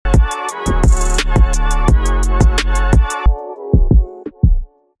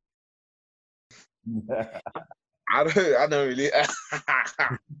I don't really, I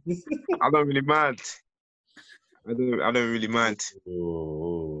don't really mind. I don't really mind.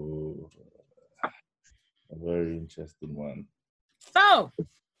 Oh, a very interesting one. So,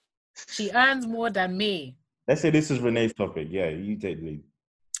 she earns more than me. Let's say this is Renee's topic. Yeah, you take the lead.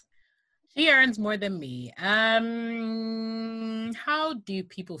 She earns more than me. How do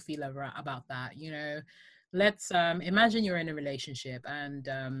people feel about that? You know, let's imagine you're in a relationship,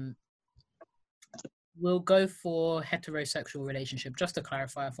 and we'll go for heterosexual relationship, just to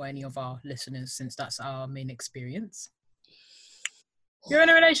clarify for any of our listeners, since that's our main experience. You're in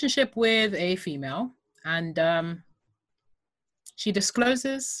a relationship with a female, and she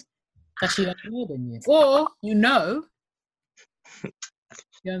discloses that she earns more than you, or you know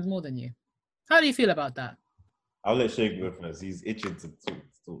she earns more than you. How do you feel about that? I'll let Shane go first. He's itching to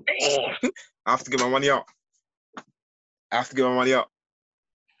talk. I have to get my money up. That's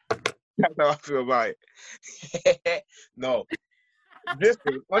how I feel about it. No.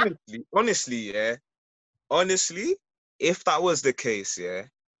 Listen, honestly, yeah. Honestly, if that was the case, yeah,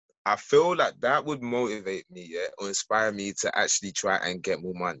 I feel like that would motivate me, yeah, or inspire me to actually try and get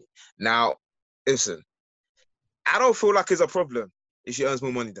more money. Now, listen, I don't feel like it's a problem if she earns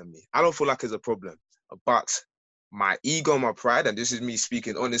more money than me. I don't feel like it's a problem. But my ego, my pride, and this is me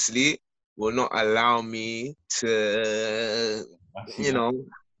speaking honestly, will not allow me to, allow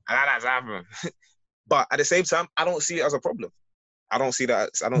that to happen. But at the same time, I don't see it as a problem. I don't see that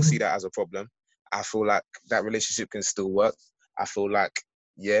as a problem. I feel like that relationship can still work. I feel like,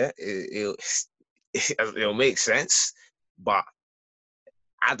 yeah, it'll make sense. But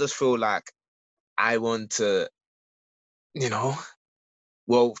I just feel like I want to,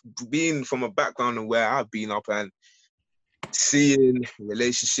 well, being from a background of where I've been up and seeing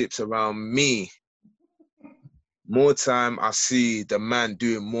relationships around me, more time I see the man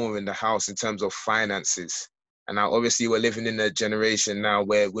doing more in the house in terms of finances. And now obviously we're living in a generation now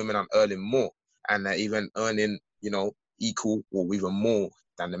where women are earning more and they're even earning, equal or even more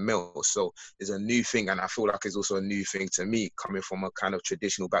than the male. So it's a new thing, and I feel like it's also a new thing to me coming from a kind of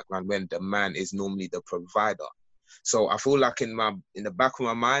traditional background when the man is normally the provider. So I feel like in the back of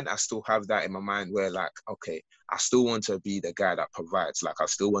my mind, I still have that in my mind where like, okay, I still want to be the guy that provides. Like I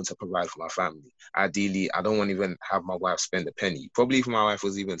still want to provide for my family. Ideally, I don't want to even have my wife spend a penny. Probably if my wife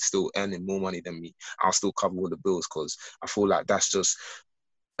was even still earning more money than me, I'll still cover all the bills because I feel like that's just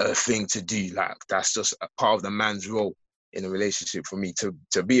a thing to do. Like that's just a part of the man's role in a relationship for me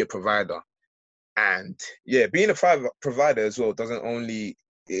to be a provider. And yeah, being a provider as well doesn't only,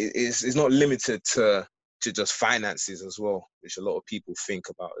 it's not limited to just finances as well, which a lot of people think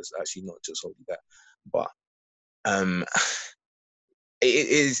about is actually not just only that. But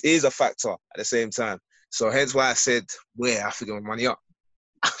it is a factor at the same time. So hence why I said, I have to get my money up.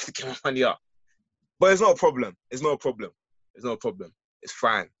 I have to get my money up. But it's not a problem. It's not a problem. It's not a problem. It's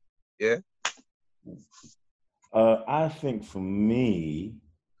fine. Yeah? I think for me,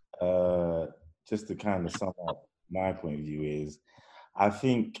 just to kind of sum up my point of view is, I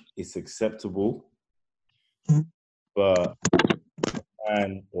think it's acceptable, but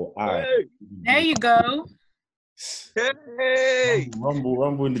There you go. Hey!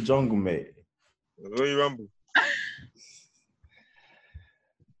 Rumble in the jungle, mate. Where you rumble?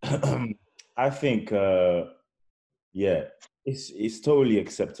 I think, it's totally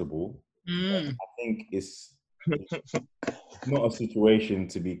acceptable. I think it's not a situation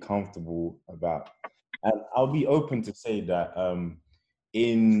to be comfortable about. And I'll be open to say that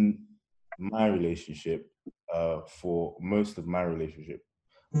in my relationship, for most of my relationship,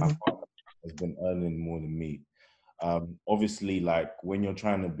 my partner has been earning more than me. Obviously, like when you're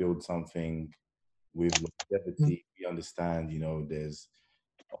trying to build something with longevity, we understand, there's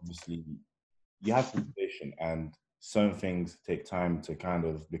obviously, you have to be patient and certain things take time to kind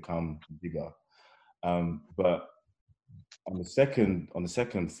of become bigger. But on the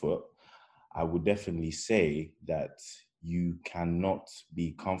second foot, I would definitely say that you cannot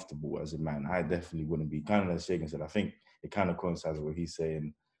be comfortable as a man. I definitely wouldn't be. Kind of like Shagan said, I think it kind of coincides with what he's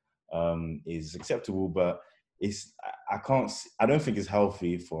saying, is acceptable, but I don't think it's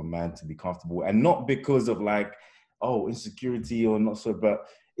healthy for a man to be comfortable, and not because of like, insecurity or not so, but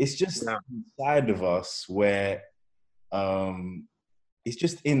it's just inside of us where, it's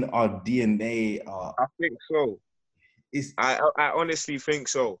just in our DNA. I think so. I honestly think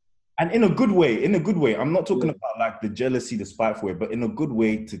so. And in a good way. I'm not talking about like the jealousy, the spiteful way, but in a good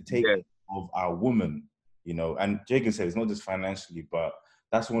way to take care of our woman, And Jacob said it's not just financially, but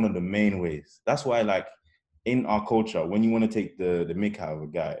that's one of the main ways. That's why, like, in our culture, when you want to take the mick out of a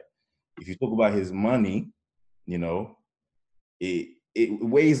guy, if you talk about his money, it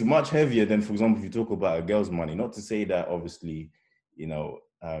weighs much heavier than, for example, if you talk about a girl's money. Not to say that, obviously, you know,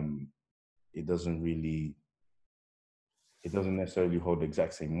 it doesn't necessarily hold the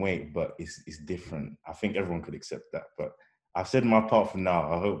exact same weight, but it's different. I think everyone could accept that. But I've said my part for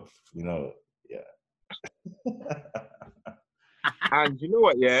now. I hope, you know, yeah. And you know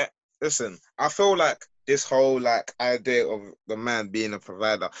what? Yeah, listen, I feel like this whole like idea of the man being a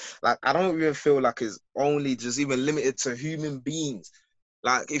provider, like I don't even feel like it's only just even limited to human beings.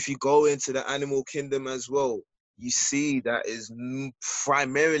 Like if you go into the animal kingdom as well, you see that is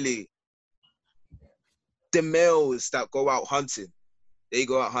primarily the males that go out hunting. They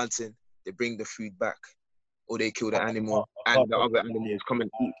go out hunting, they bring the food back, or they kill the animal, and the other animals come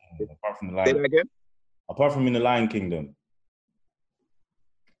and eat. Apart from the Say Lion, that again? apart from in the Lion Kingdom.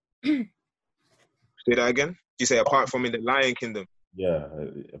 Say that again? You say apart from in the Lion Kingdom? Yeah,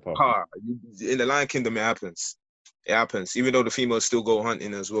 apart from. In the Lion Kingdom, it happens. It happens, even though the females still go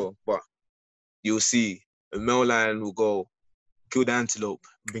hunting as well. But you'll see a male lion will go kill the antelope,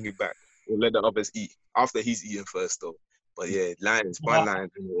 bring it back, or let the others eat after he's eaten first, though. But yeah, lions, barn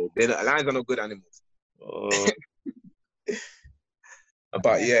lions, lions are not good animals.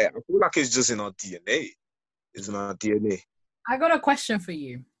 But yeah, I feel like it's just in our DNA. It's in our DNA. I got a question for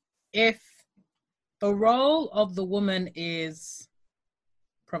you. If the role of the woman is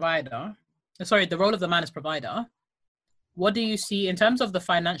provider, the role of the man is provider, what do you see in terms of the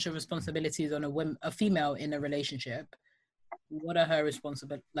financial responsibilities on a female in a relationship? What are her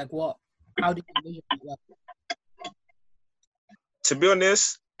responsibilities? Like how do you envision that? To be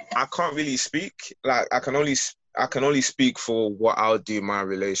honest, I can't really speak. Like I can only speak for what I'll do in my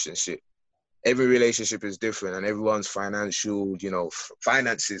relationship. Every relationship is different, and everyone's financial,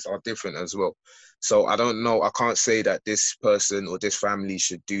 finances are different as well. So I don't know. I can't say that this person or this family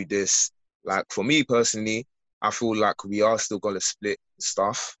should do this. Like for me personally, I feel like we are still gonna split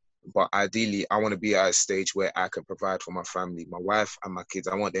stuff, but ideally, I want to be at a stage where I can provide for my family, my wife and my kids.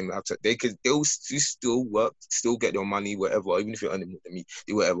 I want them to have to. They'll still work, still get their money, whatever. Even if you're earning more than me,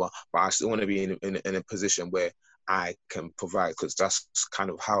 do whatever. But I still want to be in a position where I can provide, because that's kind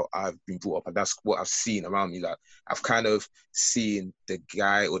of how I've been brought up, and that's what I've seen around me. Like I've kind of seen the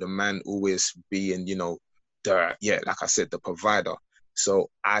guy or the man always being, like I said, the provider. So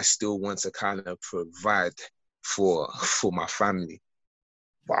I still want to kind of provide for my family.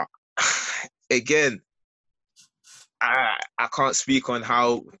 But again, I can't speak on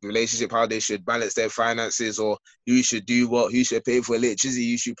how they should balance their finances, or who should do what, who should pay for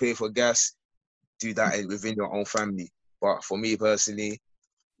electricity, who should pay for gas. Do that within your own family. But for me personally,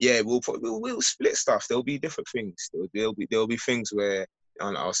 yeah, we'll split stuff. There'll be different things. There'll be things where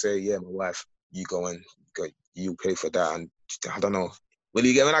I'll say, yeah, my wife, you you pay for that, and I don't know. When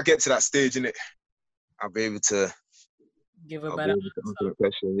I get to that stage, innit, I'll be able to give a better answer the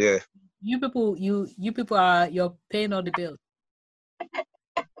question. Yeah. You people you're paying all the bills.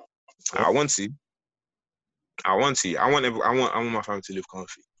 I want to. I want my family to live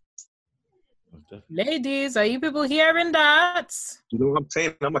comfy. Ladies, are you people hearing that? You know what I'm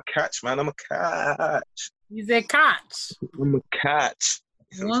saying? I'm a catch, man. I'm a catch. He's a catch. I'm a catch.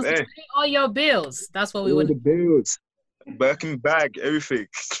 You want to pay all your bills. That's what we want. The bills. Birkin bag, everything.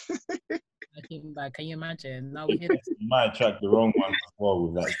 Birkin bag. Can you imagine? Now we hear this. You might attract the wrong one as well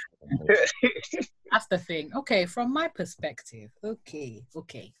with that. That's the thing. Okay, from my perspective. Okay.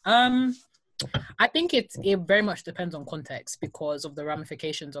 I think it very much depends on context, because of the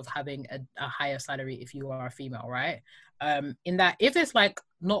ramifications of having a higher salary if you are a female, right? In that, if it's like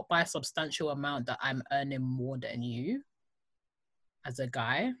not by a substantial amount that I'm earning more than you as a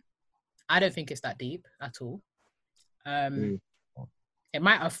guy, I don't think it's that deep at all. It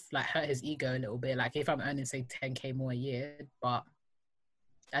might have like hurt his ego a little bit, like if I'm earning say 10k more a year, but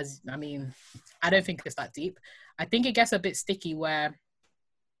I don't think it's that deep. I think it gets a bit sticky where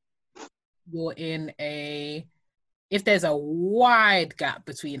you're if there's a wide gap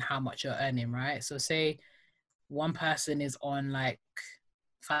between how much you're earning, right? So say one person is on like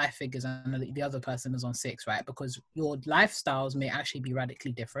 5 figures and the other person is on 6, right? Because your lifestyles may actually be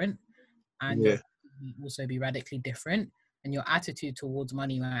radically different, and your may also be radically different, and your attitude towards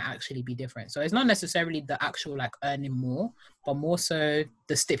money might actually be different. So it's not necessarily the actual like earning more, but more so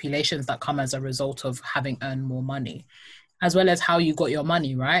the stipulations that come as a result of having earned more money, as well as how you got your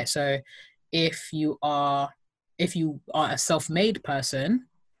money, right? So if you are a self-made person,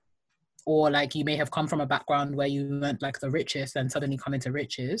 or like you may have come from a background where you weren't like the richest and suddenly come into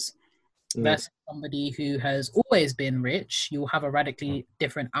riches, versus somebody who has always been rich, you'll have a radically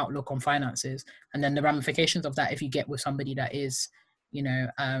different outlook on finances. And then the ramifications of that, if you get with somebody that is,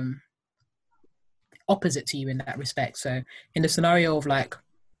 opposite to you in that respect. So in the scenario of like,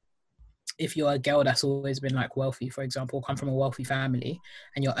 if you're a girl that's always been like wealthy, for example, come from a wealthy family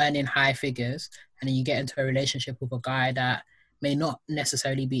and you're earning high figures, and then you get into a relationship with a guy that may not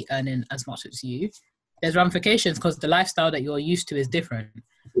necessarily be earning as much as you, there's ramifications because the lifestyle that you're used to is different.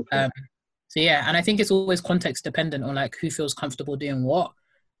 So yeah, and I think it's always context dependent on like who feels comfortable doing what.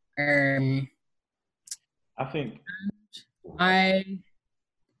 I think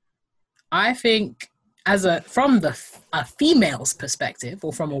I think from a female's perspective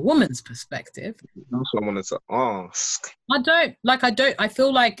or from a woman's perspective, that's what I wanted to ask. I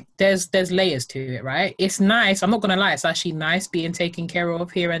feel like there's layers to it, right? It's nice. I'm not gonna lie, it's actually nice being taken care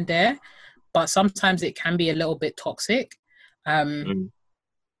of here and there, but sometimes it can be a little bit toxic.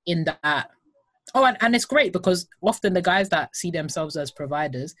 In that, and it's great because often the guys that see themselves as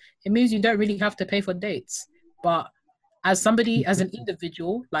providers, it means you don't really have to pay for dates. But as an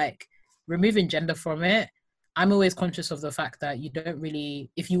individual, like removing gender from it, I'm always conscious of the fact that you don't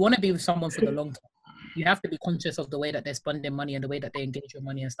really, if you want to be with someone for the long term, you have to be conscious of the way that they're spending money and the way that they engage with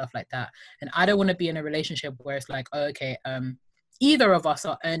money and stuff like that. And I don't want to be in a relationship where it's like, oh, okay, either of us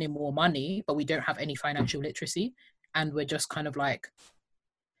are earning more money, but we don't have any financial literacy. And we're just kind of like,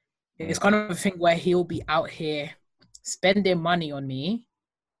 it's kind of a thing where he'll be out here spending money on me,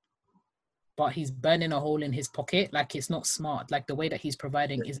 but he's burning a hole in his pocket. Like, it's not smart. Like, the way that he's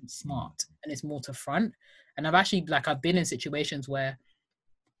providing isn't smart, and it's more to front. And I've been in situations where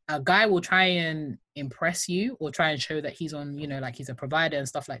a guy will try and impress you or try and show that he's on, like he's a provider and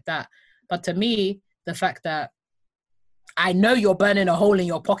stuff like that. But to me, the fact that I know you're burning a hole in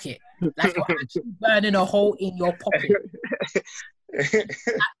your pocket, like you're actually burning a hole in your pocket.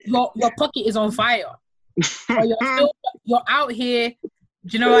 Your pocket is on fire. You're out here.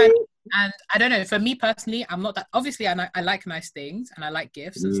 Do you know what I mean? And I don't know. For me personally, I'm not that. Obviously, I like nice things and I like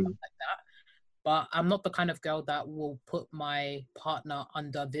gifts and stuff like that. But I'm not the kind of girl that will put my partner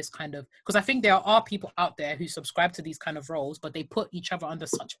under this kind of. Because I think there are people out there who subscribe to these kind of roles, but they put each other under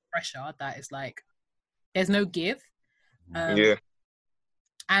such pressure that it's like there's no give.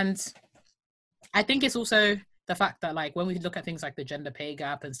 And I think it's also the fact that, like, when we look at things like the gender pay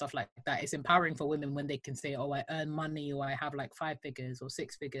gap and stuff like that, it's empowering for women when they can say, oh, I earn money, or I have like 5 figures or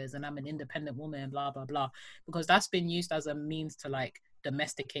 6 figures and I'm an independent woman, blah, blah, blah. Because that's been used as a means to like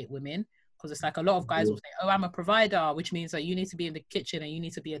domesticate women. Because it's like a lot of guys will say, oh, I'm a provider, which means that you need to be in the kitchen and you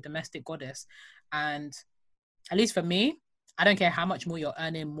need to be a domestic goddess. And at least for me, I don't care how much more you're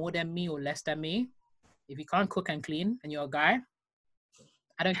earning, more than me or less than me. If you can't cook and clean and you're a guy,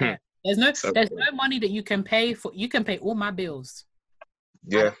 I don't care. There's no money that you can pay for. You can pay all my bills.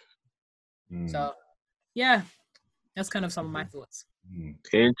 Yeah. So, yeah, that's kind of some of my thoughts.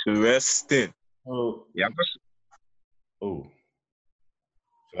 Interesting. Oh, yeah. Oh,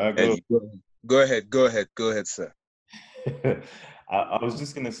 shall I go? Go ahead, sir. I was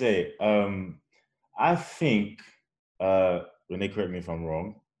just gonna say, I think, Renee, correct me if I'm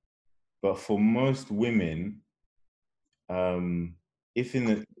wrong, but for most women, if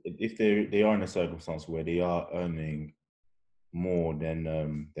they are in a circumstance where they are earning more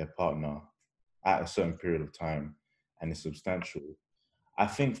than their partner at a certain period of time and it's substantial, I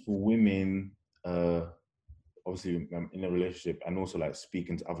think for women, obviously in a relationship and also like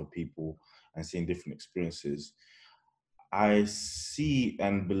speaking to other people and seeing different experiences, I see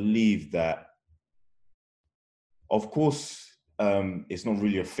and believe that, of course, it's not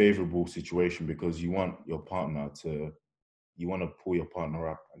really a favorable situation because you want your partner to, you want to pull your partner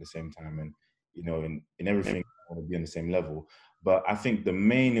up at the same time, and in everything you want to be on the same level. But I think the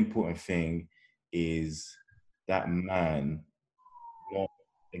main important thing is that man,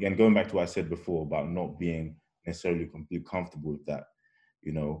 again, going back to what I said before about not being necessarily completely comfortable with that,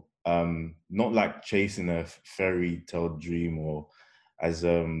 not like chasing a fairy tale dream, or as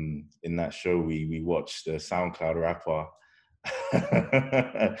in that show we watched, the SoundCloud rapper.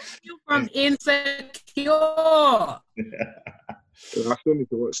 You're from Insecure. I still need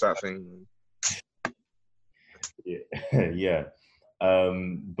to watch that thing. Yeah.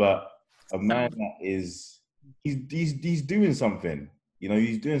 But a man that is, he's doing something.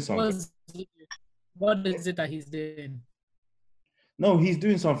 He's doing something. What is it that he's doing? No, he's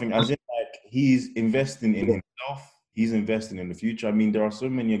doing something, as in like he's investing in himself. He's investing in the future. I mean, there are so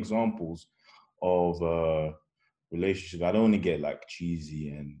many examples of relationships. I don't want to get like cheesy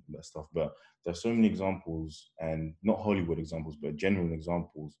and that stuff, but there's so many examples, and not Hollywood examples, but genuine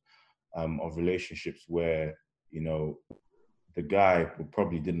examples of relationships where, the guy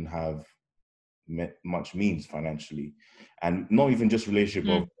probably didn't have much means financially, and not even just relationship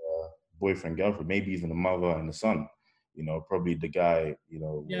of boyfriend, girlfriend, maybe even a mother and a son. Probably the guy,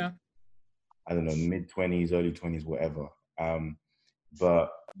 I don't know, mid-20s, early 20s, whatever.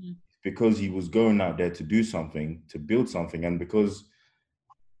 But because he was going out there to do something, to build something, and because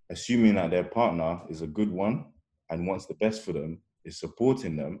assuming that their partner is a good one and wants the best for them, is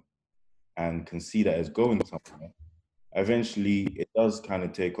supporting them, and can see that it's going somewhere, eventually it does kind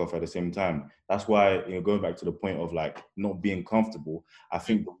of take off at the same time. That's why, going back to the point of like not being comfortable, I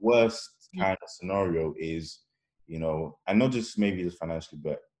think the worst kind of scenario is, and not just maybe just financially,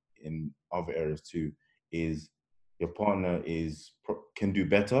 but in other areas too, is your partner can do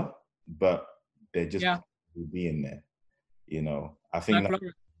better, but they're just being there. I think like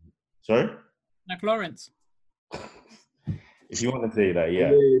sorry? Like Lawrence. If you want to say that,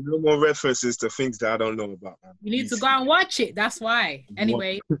 yeah. No more references to things that I don't know about, man. You need to go and watch it. That's why.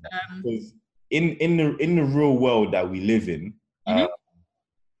 Anyway, in the real world that we live in,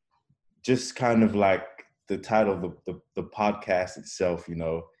 just kind of like the title of the podcast itself,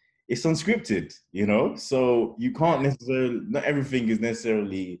 it's unscripted, so you can't necessarily, not everything is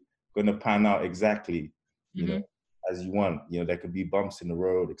necessarily going to pan out exactly, as you want. There could be bumps in the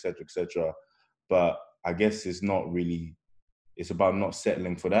road, etc. But I guess it's not really. It's about not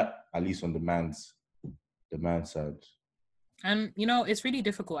settling for that, at least on the man's side. And, it's really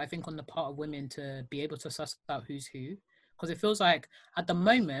difficult, I think, on the part of women to be able to suss out who's who. Because it feels like at the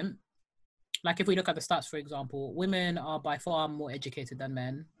moment, like if we look at the stats, for example, women are by far more educated than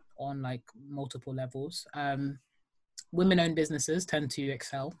men on like multiple levels. Women-owned businesses tend to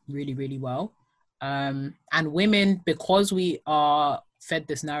excel really, really well. And women, because we are fed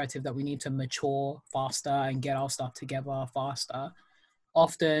this narrative that we need to mature faster and get our stuff together faster,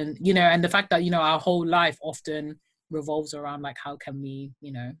 often, and the fact that, our whole life often revolves around like, how can we,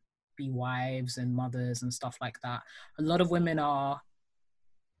 be wives and mothers and stuff like that. A lot of women are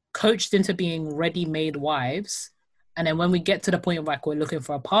coached into being ready-made wives. And then when we get to the point of like, we're looking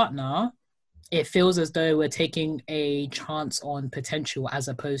for a partner, it feels as though we're taking a chance on potential as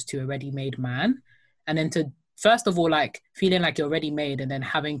opposed to a ready-made man. And then to, first of all, like feeling like you're ready-made and then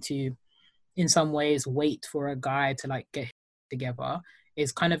having to, in some ways, wait for a guy to like get together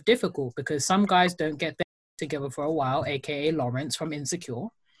is kind of difficult because some guys don't get together for a while, aka Lawrence from Insecure.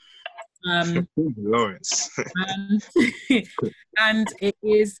 Lawrence. And it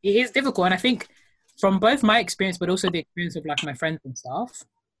is difficult. And I think from both my experience, but also the experience of like my friends and stuff,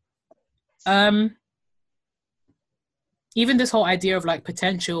 even this whole idea of like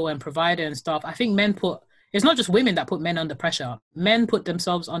potential and provider and stuff, I think it's not just women that put men under pressure. Men put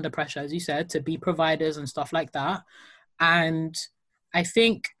themselves under pressure, as you said, to be providers and stuff like that. And I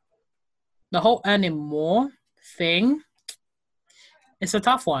think the whole earning more thing, it's a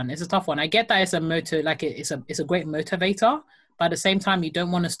tough one. I get that it's a it's a great motivator, but at the same time, you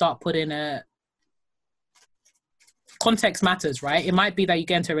don't want to start putting context matters, right? It might be that you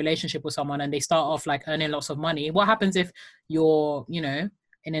get into a relationship with someone and they start off like earning lots of money. What happens if you're, you're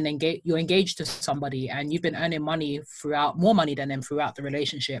engaged to somebody and you've been earning more money than them throughout the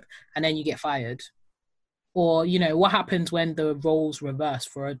relationship, and then you get fired? Or, what happens when the roles reverse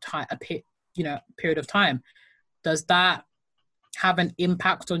for a period of time? Does that have an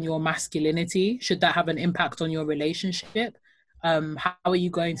impact on your masculinity? Should that have an impact on your relationship? How are you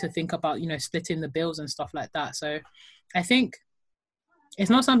going to think about, splitting the bills and stuff like that? So I think it's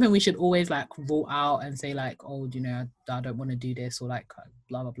not something we should always like rule out and say like, oh, I don't want to do this or like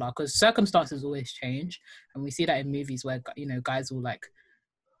blah, blah, blah. Because circumstances always change. And we see that in movies where, guys will like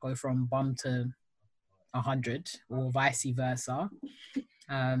go from bum to 100 or vice versa.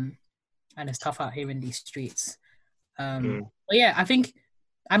 And it's tough out here in these streets. But yeah,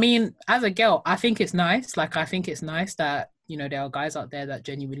 as a girl, I think it's nice. Like, I think it's nice that, there are guys out there that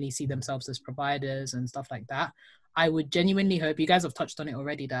genuinely see themselves as providers and stuff like that. I would genuinely hope, you guys have touched on it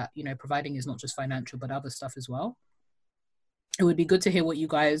already, that, providing is not just financial, but other stuff as well. It would be good to hear what you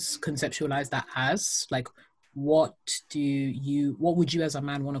guys conceptualize that as. Like, what would you as a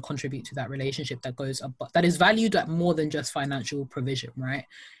man want to contribute to that relationship that is valued at more than just financial provision, right?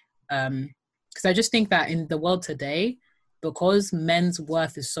 Because I just think that in the world today, because men's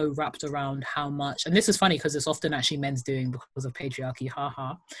worth is so wrapped around how much, and this is funny because it's often actually men's doing because of patriarchy,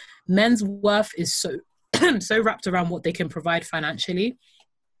 haha. Men's worth is so so wrapped around what they can provide financially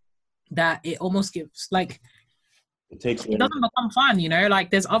that it almost gives like it doesn't become fun, like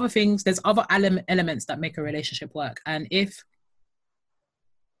there's other things, there's other elements that make a relationship work. And if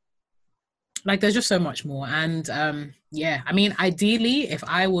like there's just so much more. And ideally, if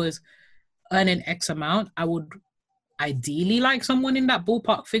I was earning X amount, I would ideally like someone in that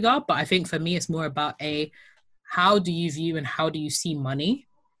ballpark figure. But I think for me, it's more about how do you view and how do you see money?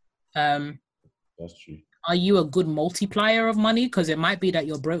 That's true. are you a good multiplier of money? Because it might be that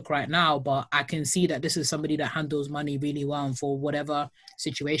you're broke right now, but I can see that this is somebody that handles money really well, and for whatever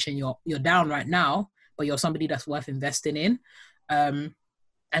situation you're down right now, but you're somebody that's worth investing in. And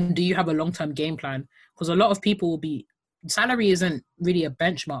do you have a long-term game plan? Because a lot of people will be, salary isn't really a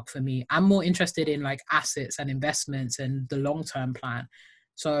benchmark for me. I'm more interested in like assets and investments and the long-term plan.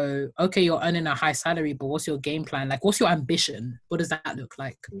 So, okay, you're earning a high salary, but what's your game plan? Like, what's your ambition? What does that look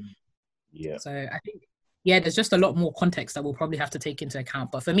like? Yeah. So I think, yeah, there's just a lot more context that we'll probably have to take into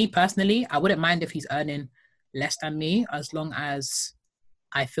account. But for me personally, I wouldn't mind if he's earning less than me, as long as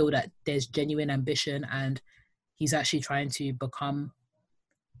I feel that there's genuine ambition and he's actually trying to become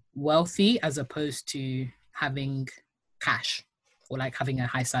wealthy as opposed to having cash or like having a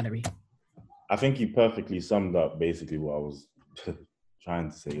high salary. I think you perfectly summed up basically what I was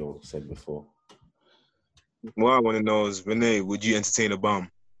trying to say or said before. What I want to know is, Renee, would you entertain a bum?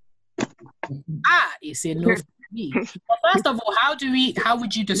 It's enough for me. But first of all, how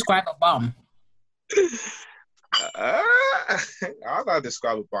would you describe a bum? How do I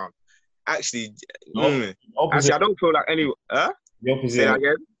describe a bum? Actually, Opposite, actually, I don't feel like any. The opposite. Say that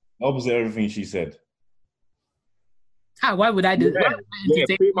again. Opposite everything she said. Why would I do? Yeah,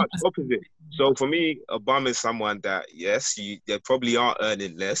 pretty much opposite. So for me, a bum is someone that, yes, they probably are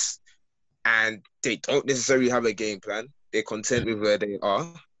earning less, and they don't necessarily have a game plan. They're content with where they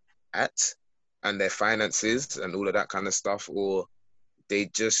are at and their finances and all of that kind of stuff, or they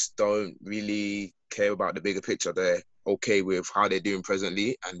just don't really care about the bigger picture. They're okay with how they're doing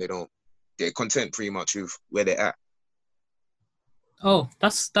presently, and they're content pretty much with where they're at. Oh,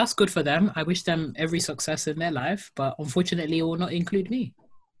 that's good for them. I wish them every success in their life, but unfortunately, it will not include me.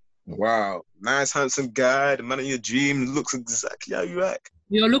 Wow, nice, handsome guy, the man of your dream, looks exactly how you act.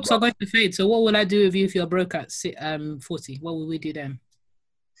 Your looks are going to fade. So what will I do with you if you're broke at 40? What will we do then?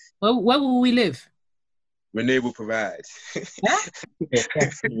 Where will we live? Renee will provide. Yeah?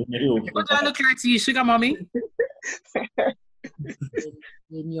 What do I look like to you, sugar mommy?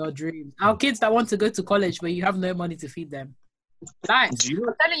 In your dreams. Our kids that want to go to college but you have no money to feed them. Lights.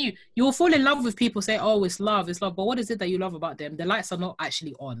 I'm telling you, you will fall in love with people, say, oh, it's love. But what is it that you love about them? The lights are not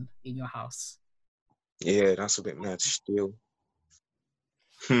actually on in your house. Yeah, that's a bit mad still.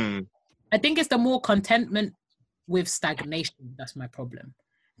 I think it's the more contentment with stagnation. That's my problem.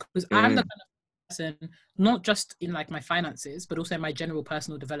 Because I'm the kind of person, not just in like my finances, but also in my general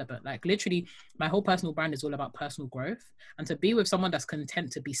personal development. Like literally, my whole personal brand is all about personal growth. And to be with someone that's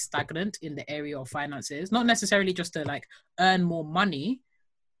content to be stagnant in the area of finances, not necessarily just to like earn more money,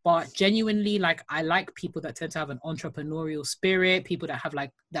 but genuinely, like I like people that tend to have an entrepreneurial spirit, people that have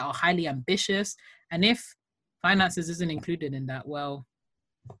like that are highly ambitious. And if finances isn't included in that, well,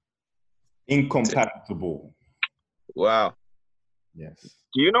 incompatible. Wow. Yes.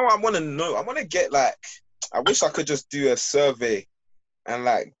 Do you know what I want to know? I want to get like, I wish I could just do a survey and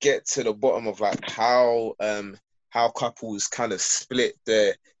like get to the bottom of like how couples kind of split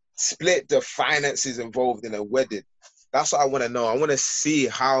the finances involved in a wedding. That's what I want to know. I want to see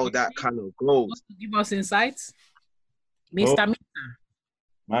how that kind of goes. Give us insights, Mr. Mita.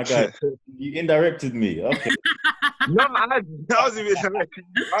 My guy, you indirected me. Okay. No, that wasn't even directed.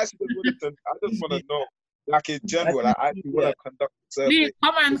 I just want to know, like in general, I actually want to conduct a survey. Please,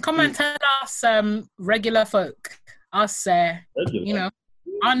 come and tell us, regular folk, us, you know,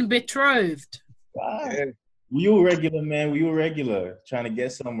 unbetrothed. Wow. Yeah. We all regular, man. We all regular, trying to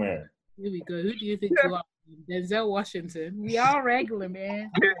get somewhere. Here we go. Who do you think you are? Denzel Washington. We are regular, man.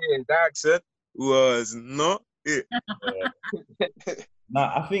 Yeah, that accent was not it.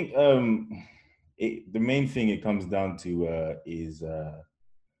 Nah, I think the main thing it comes down to is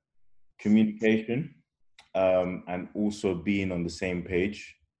communication, and also being on the same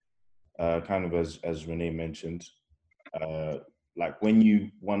page. Kind of as Renee mentioned, like when you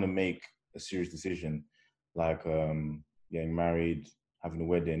want to make a serious decision, like getting married, having a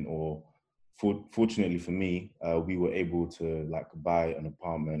wedding, or fortunately for me, we were able to like buy an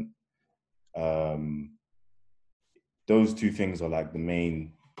apartment. Those two things are like the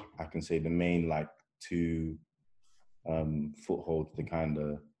main like two footholds to kind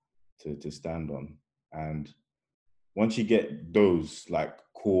of to stand on. And once you get those like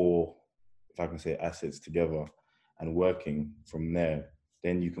core, if I can say, assets together and working from there,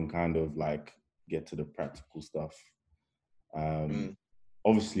 then you can kind of like get to the practical stuff.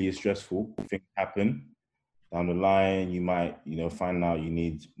 Obviously it's stressful. Things happen down the line. You might, find out you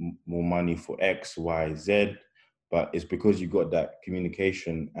need more money for X, Y, Z, but it's because you got that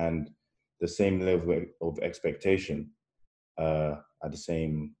communication and the same level of expectation at the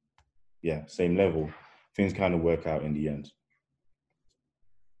same level. Things kind of work out in the end.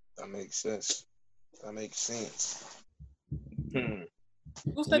 That makes sense. That makes sense.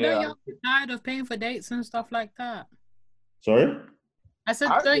 Also, Yeah, don't you get tired of paying for dates and stuff like that? Sorry? I said,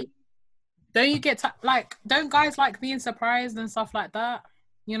 don't you get like, don't guys like being surprised and stuff like that?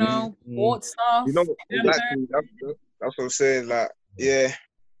 You know, bought stuff. you know, exactly. That's what I'm saying. Like, yeah,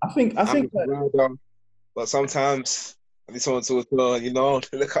 I think I'm a that, provider, but sometimes I need someone to, you know,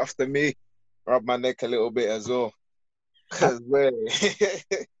 to look after me, rub my neck a little bit as well. Cause I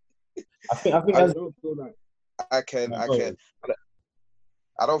think I that's, don't feel like I can. I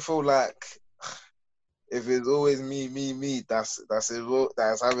don't feel like if it's always me, that's it. That's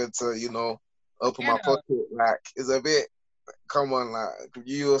having to, you know, open my pocket. Like, it's a bit. Come on, like,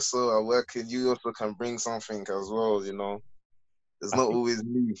 you also are working. You also can bring something as well. You know, it's not always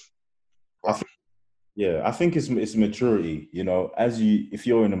me. I think it's maturity. You know, if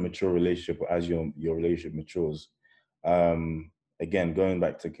you're in a mature relationship, or as your relationship matures, again, going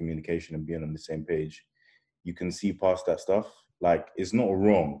back to communication and being on the same page, you can see past that stuff. Like, it's not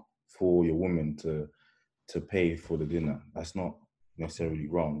wrong for your woman to pay for the dinner. That's not necessarily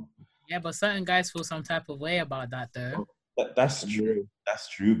wrong. Yeah, but certain guys feel some type of way about that, though. That's true. That's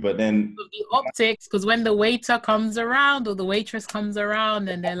true. But then the optics, because when the waiter comes around or the waitress comes around,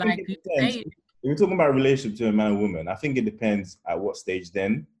 and they're like, if we're talking about a relationship to a man and woman, I think it depends at what stage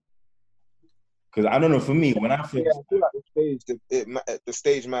then. Because I don't know, for me, when I feel like the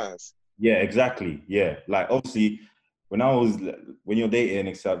stage matters. Yeah, exactly. Yeah, like, obviously, when you're dating,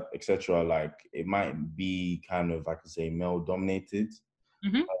 etc., like, it might be kind of, I could say, male dominated.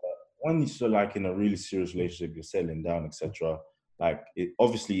 When you're like in a really serious relationship, you're settling down, etc., like, it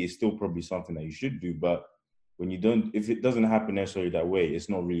obviously is still probably something that you should do, but when you don't, if it doesn't happen necessarily that way, it's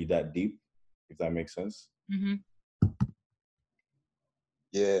not really that deep, if that makes sense.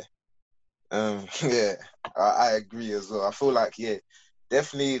 Yeah. Yeah, I agree as well. I feel like, yeah,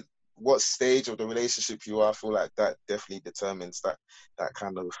 definitely what stage of the relationship you are, I feel like that definitely determines that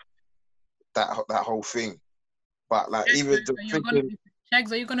kind of that whole thing. But like, even just thinking,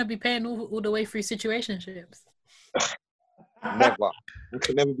 Shags, are you gonna be paying all the way through situationships? Never. It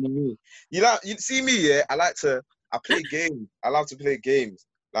can never be me. You see me, yeah. I play games. I love to play games.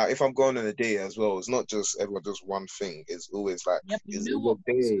 Like, if I'm going on a date as well, it's not just everyone just one thing. It's always like, it's a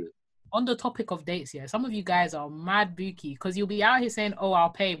day. On the topic of dates, yeah, some of you guys are mad bookie because you'll be out here saying, "Oh, I'll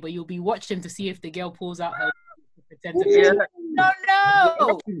pay," but you'll be watching to see if the girl pulls out her pretend to pay. No.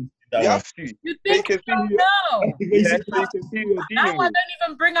 You have to. You think you don't know? Yeah, so you can see you're now dealing with. I don't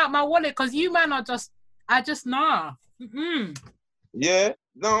even bring out my wallet because you man are just, nah. Yeah,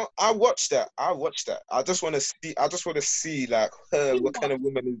 no, I watched that. I just want to see like what kind of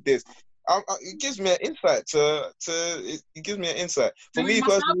woman is this. It gives me an insight it gives me an insight. For me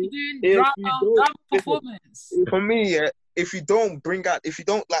personally, for me, yeah, if you don't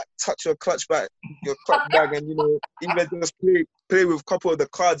like touch your clutch bag, and, you know, even just play with a couple of the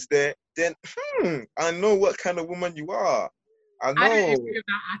cards there, then I know what kind of woman you are. I know. I don't agree with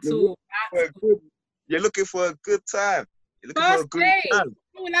that at all. You're looking for a good time. You're looking for a good time.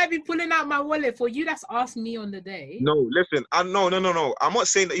 Will I be pulling out my wallet for you? That's asked me on the day. No, listen. No. I'm not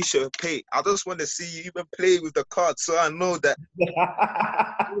saying that you should pay. I just want to see you even play with the cards, so I know that. You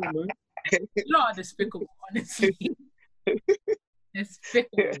are despicable, honestly.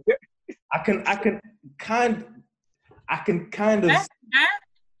 Despicable. I can kind of.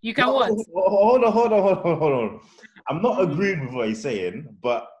 You can what? Hold on. I'm not agreeing with what he's saying,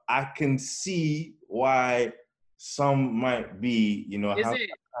 but I can see why some might be, you know, have that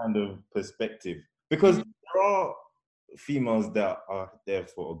kind of perspective, because there are females that are there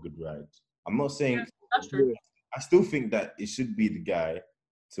for a good ride. I'm not saying that's true. I still think that it should be the guy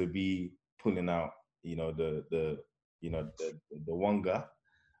to be pulling out, you know, the wanga.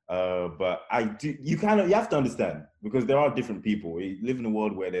 But I do. You have to understand, because there are different people. We live in a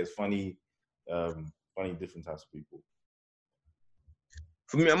world where there's funny different types of people.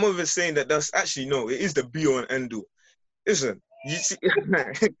 For me, I'm not even saying that that's actually, no, it is the be all and end all. Listen, you see,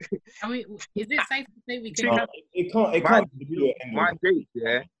 I mean, is it safe to say we can? It can't be my date,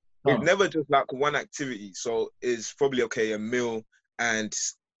 yeah. It's never just like one activity. So it's probably a meal and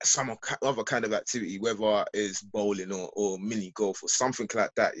some other kind of activity, whether it's bowling or mini golf or something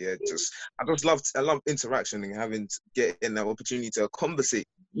like that. Yeah, I love interaction and getting that opportunity to conversate.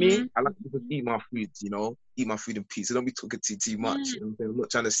 Me, I like to just eat my food, you know, eat my food in peace. I don't be talking too much. You know, I'm not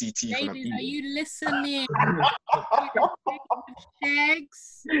trying to see teeth. Ladies, are you listening?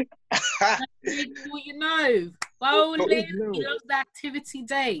 Shags. You know, bowling. He loves the activity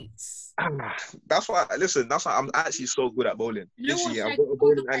dates. That's why I'm actually so good at bowling. You know I've got a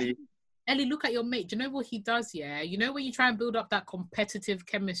bowling alley. Ellie, look at your mate. Do you know what he does? Yeah, you know when you try and build up that competitive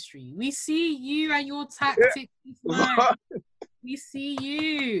chemistry. We see you and your tactics, man. We see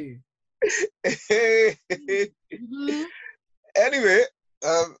you. Mm-hmm. Anyway,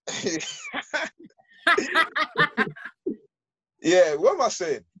 yeah, what am I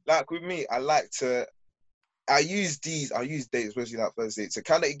saying? Like with me, I use dates, especially that first date, to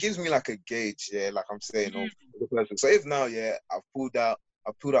kind of, it gives me like a gauge, yeah, like I'm saying, of the person. So if now, yeah, I pulled out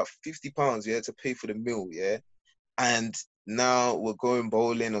 £50, yeah, to pay for the meal, yeah, and now we're going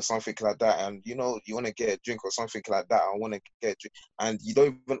bowling or something like that, and you know, you want to get a drink or something like that, I want to get a drink, and you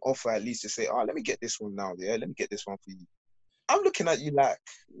don't even offer at least to say, oh, let me get this one now, yeah, let me get this one for you. I'm looking at you like,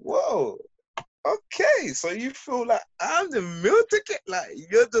 whoa, okay, so you feel like I'm the meal ticket, like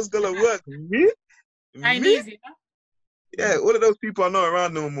you're just gonna work me? Chinese, Yeah, all of those people are not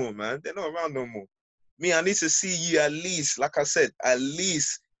around no more, man. They're not around no more. Me, I need to see you at least, like I said, at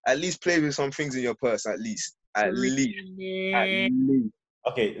least play with some things in your purse, at least. At least.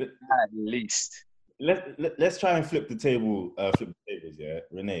 Okay. At least. Let's try and flip the tables, yeah.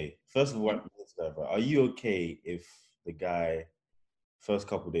 Renee, first of all, are you okay if the guy, first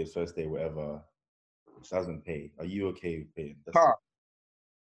couple of days, first day, whatever, doesn't pay? Are you okay with paying?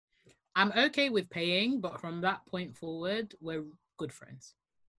 I'm okay with paying, but from that point forward, we're good friends.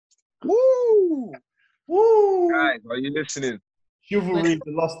 Woo! Woo! Guys, are you listening? Chivalry is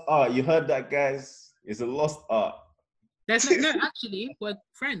a lost art. You heard that, guys? It's a lost art. There's no, actually, we're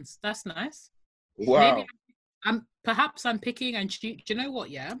friends. That's nice. Wow. Maybe perhaps I'm picking and choosing. Do you know what?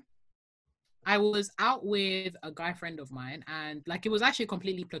 Yeah, I was out with a guy friend of mine, and like it was actually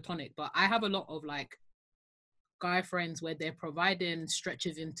completely platonic. But I have a lot of like guy friends where they're providing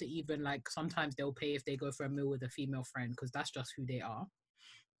stretches into even like sometimes they'll pay if they go for a meal with a female friend because that's just who they are.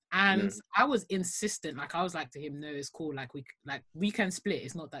 And I was insistent, like I was like to him, no, it's cool, like we can split,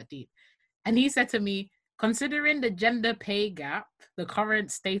 it's not that deep. And he said to me, considering the gender pay gap, the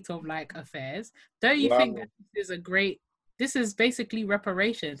current state of like affairs, don't you think that this is basically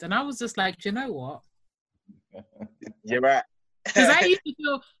reparations? And I was just like, do you know what? You're right. Because I used to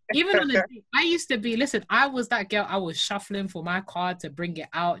feel, even on a date, I used to be, listen, I was that girl, I was shuffling for my card to bring it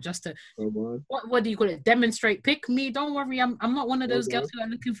out just to, what do you call it, demonstrate, pick me, don't worry, I'm not one of those girls who are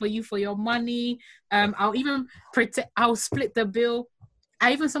looking for you for your money. I'll even I'll split the bill.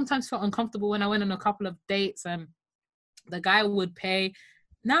 I even sometimes felt uncomfortable when I went on a couple of dates and the guy would pay.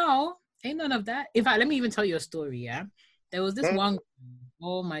 Now, ain't none of that. In fact, let me even tell you a story, yeah? There was this one,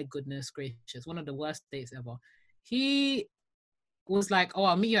 oh my goodness gracious, one of the worst dates ever. He was like, oh,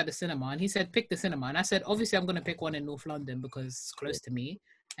 I'll meet you at the cinema. And he said, pick the cinema. And I said, obviously, I'm going to pick one in North London because it's close to me.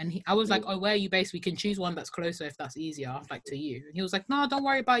 And I was like, oh, where are you based? We can choose one that's closer if that's easier, like to you. And he was like, no, don't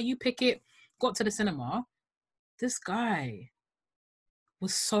worry about it. You pick it. Got to the cinema. This guy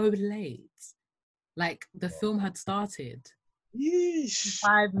was so late. Like, the film had started. Yeesh.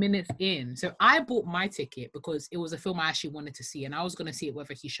 5 minutes in. So I bought my ticket because it was a film I actually wanted to see. And I was going to see it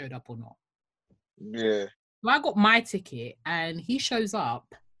whether he showed up or not. Yeah. So I got my ticket and he shows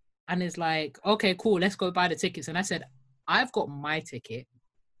up and is like, okay, cool, let's go buy the tickets. And I said, I've got my ticket.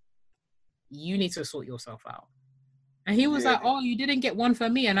 You need to sort yourself out. And he was like, oh, you didn't get one for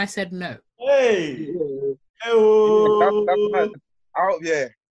me. And I said, no. Hey. Yeah.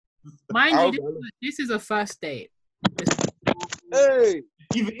 Mind you, this is a first date. Hey.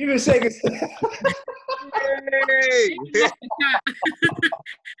 Even shaking. Hey.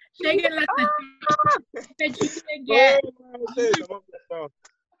 Shaking like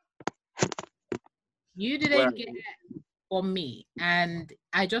you didn't get for me. And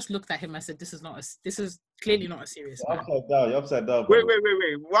I just looked at him. I said, this is clearly not a serious man. You're upside down. Wait.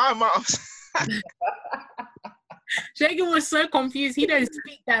 Why am I upside? Shagan was so confused. He didn't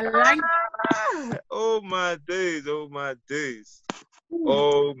speak that language. Oh my days.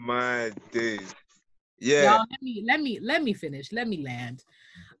 Yeah. Y'all, let me finish. Let me land.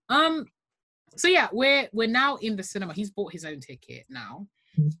 So yeah, we're now in the cinema. He's bought his own ticket now.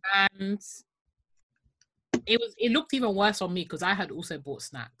 And it looked even worse on me because I had also bought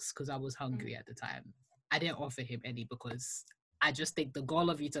snacks because I was hungry at the time. I didn't offer him any because I just think the goal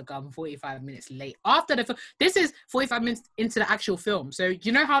of you to come 45 minutes late after the film. This is 45 minutes into the actual film. So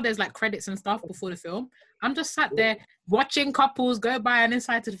you know how there's like credits and stuff before the film? I'm just sat there watching couples go by and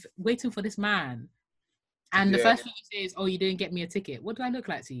inside waiting for this man. And the first thing you say is, oh, you didn't get me a ticket. What do I look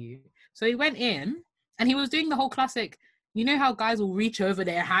like to you? So he went in and he was doing the whole classic, you know how guys will reach over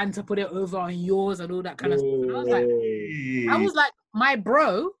their hand to put it over on yours and all that kind of stuff. And I was like, my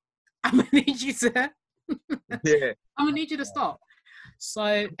bro, I'm going to need you to... I'm gonna need you to stop.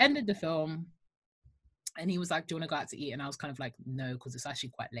 So ended the film and he was like, do you want to go out to eat? And I was kind of like, no, because it's actually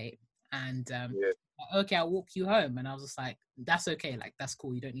quite late. And okay, I'll walk you home. And I was just like, that's okay, like that's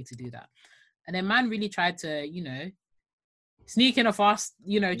cool, you don't need to do that. And then man really tried to, sneak in a fast,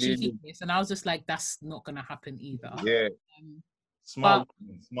 cheeky kiss, and I was just like, that's not gonna happen either. Yeah. Smart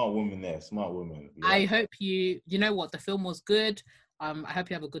woman there. Smart woman. Yeah. I hope you know what, the film was good. I hope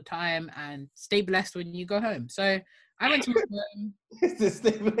you have a good time and stay blessed when you go home. So I went to my home.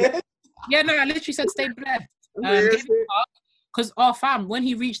 Stay blessed? Yeah, no, I literally said stay blessed. Because fam, when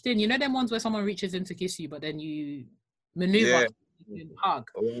he reached in, them ones where someone reaches in to kiss you, but then you maneuver and hug.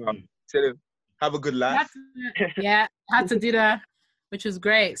 Tell him, have a good life. Had to do that, which was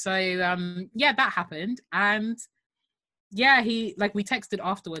great. So that happened. And he, like, we texted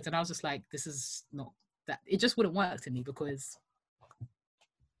afterwards, and I was just like, this is not that, it just wouldn't work to me because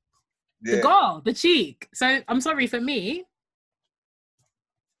the cheek. So I'm sorry, for me,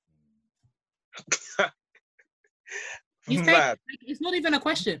 it's not even a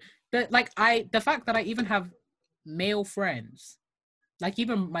question. But like, the fact that I even have male friends, like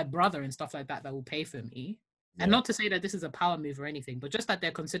even my brother and stuff like that will pay for me. And not to say that this is a power move or anything, but just that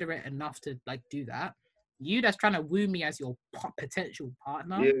they're considerate enough to like do that. You that's trying to woo me as your potential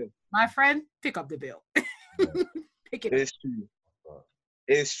partner, my friend, pick up the bill. Pick it up.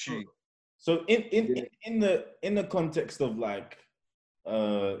 It's true. So in the context of like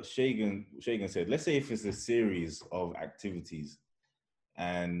Shagan said, let's say if it's a series of activities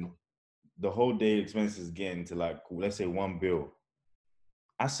and the whole day expenses get into like, let's say $1 bill.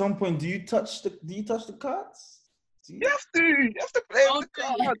 At some point, do you touch the cards? You have to play with the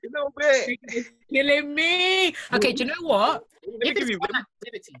cards a little bit. It's killing me. Okay, do you know what? If it's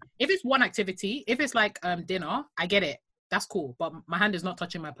one activity, if it's like dinner, I get it. That's cool. But my hand is not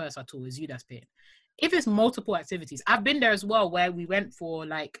touching my purse at all. It's you that's paying. If it's multiple activities, I've been there as well, where we went for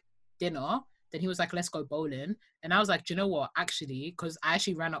like dinner. Then he was like, let's go bowling. And I was like, do you know what? Actually, because I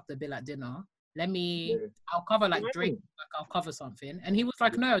actually ran up the bill at dinner. I'll cover like drink, like I'll cover something. And he was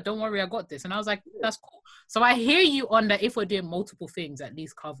like, no, don't worry, I got this. And I was like, that's cool. So I hear you on that. If we're doing multiple things, at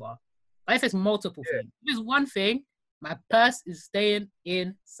least cover. But if it's multiple things, if it's one thing, my purse is staying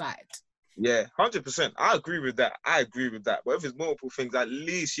inside. Yeah, 100%. I agree with that. But if it's multiple things, at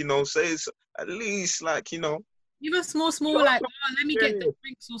least, say it's at least like, even small, like, let me get the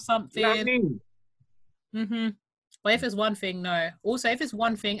drinks or something. You know what I mean? Mm-hmm. But if it's one thing, no. Also, if it's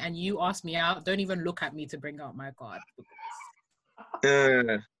one thing and you ask me out, don't even look at me to bring out my card.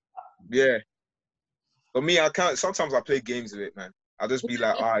 Yeah. For me, sometimes I play games with it, man. I'll just be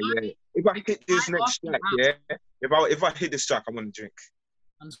like, if I hit this next strike, if I hit this strike, I want a drink.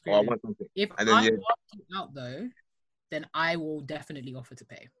 Or I want something. If I ask you out, though, then I will definitely offer to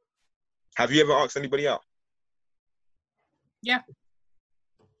pay. Have you ever asked anybody out? Yeah.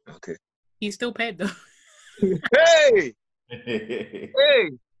 Okay. He still paid, though. Hey,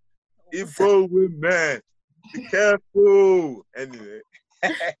 evolving man, be careful. Anyway,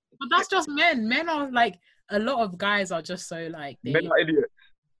 but that's just men. Men are like, a lot of guys are just so like, men are idiots.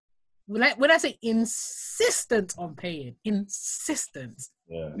 Like when I say insistent on paying, insistent.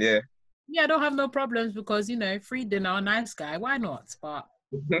 Yeah. I don't have no problems because free dinner, nice guy. Why not? But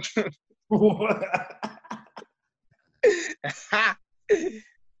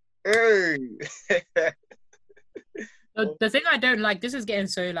hey. The thing I don't like, this is getting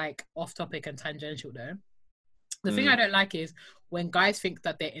so like off topic and tangential though. The thing I don't like is when guys think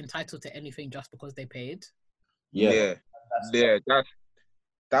that they're entitled to anything just because they paid. Yeah.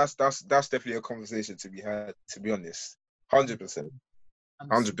 That's definitely a conversation to be had, to be honest. 100%.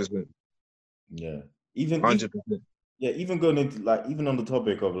 100%. Yeah. Even 100%. Even going into like, even on the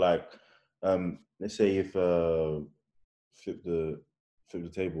topic of like, let's say if flip the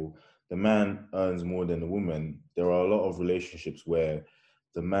table, the man earns more than the woman. There are a lot of relationships where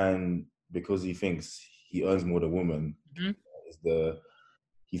the man, because he thinks he earns more than the woman,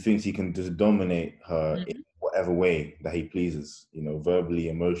 he thinks he can just dominate her in whatever way that he pleases, verbally,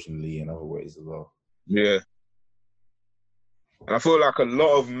 emotionally, and other ways as well. Yeah. And I feel like a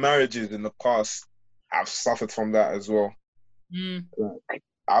lot of marriages in the past have suffered from that as well. Like,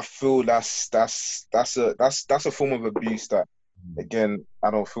 I feel that's a form of abuse that, again,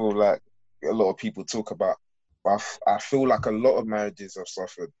 I don't feel like a lot of people talk about. But I feel like a lot of marriages have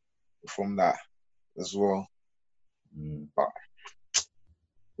suffered from that as well. But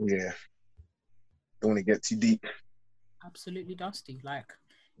yeah, don't want to get too deep. Absolutely dusty. Like,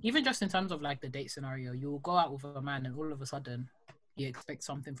 even just in terms of like the date scenario, you'll go out with a man and all of a sudden he expects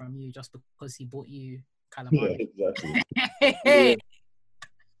something from you just because he bought you calamari. Yeah, exactly. Hey,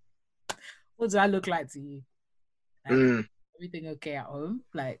 what does that look like to you? Like, everything okay at home?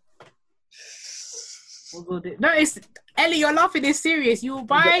 Like, No, it's Ellie. You're laughing. It's serious. You will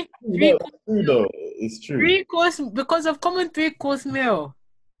buy No, it's true though. It's true. 3-course because of common 3-course meal.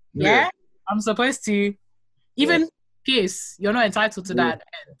 Yeah, I'm supposed to. Even Pierce, you're not entitled to that.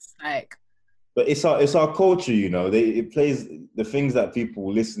 It's like. But it's our culture, you know. It plays the things that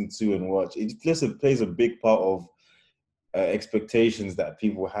people listen to and watch. It plays a big part of expectations that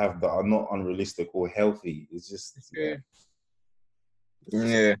people have that are not unrealistic or healthy. It's just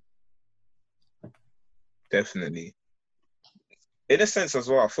yeah, definitely. In a sense as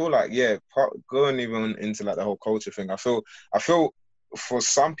well, I feel like going even into like the whole culture thing. I feel for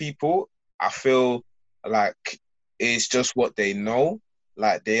some people, I feel like it's just what they know.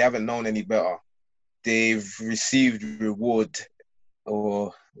 Like they haven't known any better. They've received reward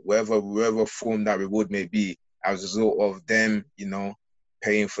or whatever form that reward may be as a result of them, you know,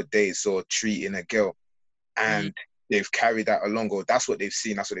 paying for dates or treating a girl, and they've carried that along. Or that's what they've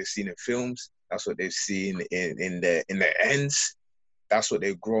seen. That's what they've seen in films. That's what they've seen in the ends. That's what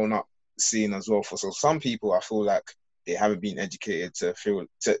they've grown up seeing as well. So some people, I feel like they haven't been educated to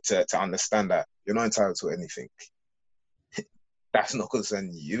understand that you're not entitled to anything. That's not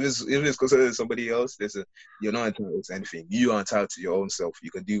concerning you. If it's concerning somebody else, you're not entitled to anything. You are entitled to your own self. You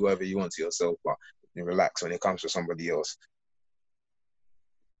can do whatever you want to yourself, but you relax when it comes to somebody else.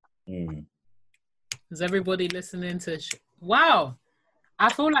 Is everybody listening to? Wow,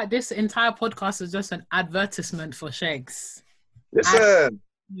 I feel like this entire podcast is just an advertisement for Shegs. Listen,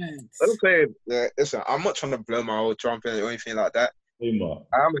 listen, I'm not trying to blow my old trumpet or anything like that. I'm a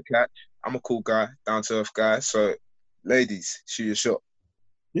catch. I'm a cool guy, down to earth guy. So, ladies, shoot your shot.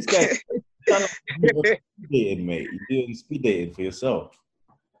 This guy's speed dating, mate. You're doing speed dating for yourself.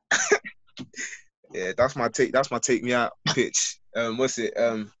 Yeah, that's my take me out pitch. What's it?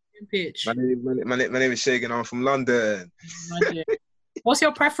 Pitch. My name is Shag and I'm from London. What's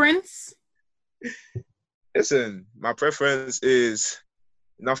your preference? Listen, my preference is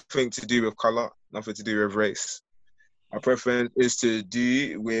nothing to do with color, nothing to do with race. My preference is to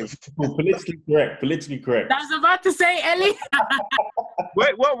do with politically correct. I was about to say, Ellie.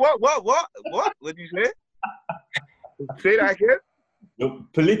 Wait, what? What did you say? Say that again. The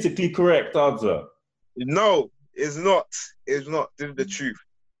politically correct answer. No, it's not. It's not. This is the truth.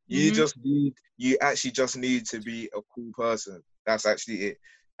 You actually just need to be a cool person. That's actually it.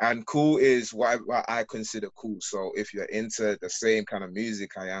 And cool is what I consider cool. So if you're into the same kind of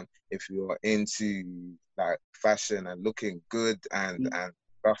music I am, if you're into like fashion and looking good and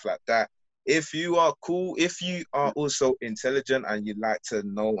stuff like that, if you are cool, if you are also intelligent and you like to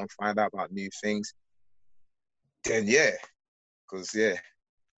know and find out about new things, then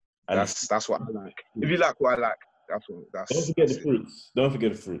that's what I like. If you like what I like, that's. Don't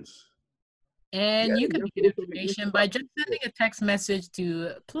forget the fruits. And you can get information by just sending a text message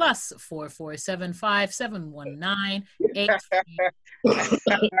to +44 75 719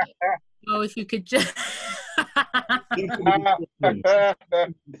 So if you could just link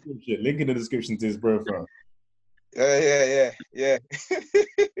in the description to his profile. Yeah.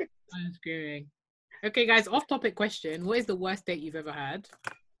 I'm screaming. Okay, guys, off-topic question. What is the worst date you've ever had?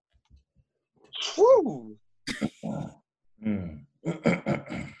 Woo.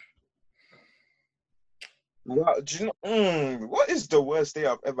 Do you know, what is the worst day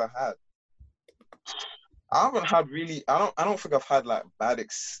I've ever had? I haven't had really. I don't think I've had like bad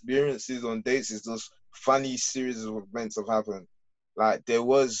experiences on dates. It's just funny series of events have happened. Like there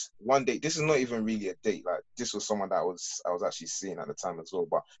was one date. This is not even really a date. Like this was someone that I was actually seeing at the time as well.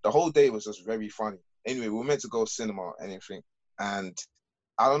 But the whole day was just very funny. Anyway, we were meant to go cinema or anything, and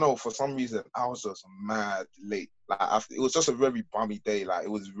I don't know, for some reason I was just mad late. Like it was just a very bummy day. Like it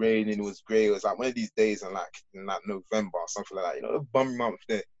was raining, it was grey. It was like one of these days in like November or something like that. You know, the bummy month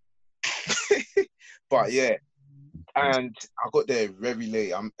there. But yeah, and I got there very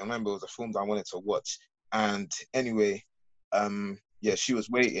late. I remember it was a film that I wanted to watch, and anyway, she was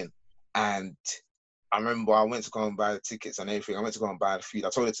waiting, and I remember I went to go and buy the tickets and everything. I went to go and buy the food. I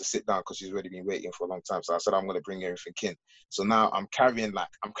told her to sit down because she's already been waiting for a long time. So I said I'm going to bring everything in. So now I'm carrying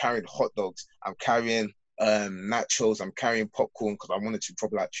hot dogs. I'm carrying nachos. I'm carrying popcorn because I wanted to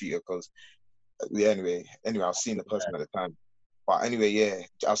probably like treat her because anyway, I was seeing the person at the time. But anyway,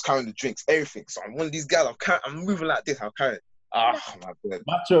 I was carrying the drinks, everything. So I'm one of these guys. I'm moving like this. I'm carrying. Oh my God.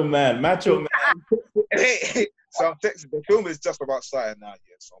 Macho man. So I'm texting. The film is just about starting now.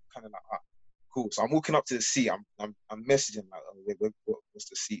 Yeah. So I'm kind of like, cool. So I'm walking up to the seat. I'm messaging like, what's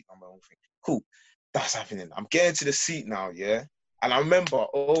the seat number? Cool. That's happening. I'm getting to the seat now, yeah. And I remember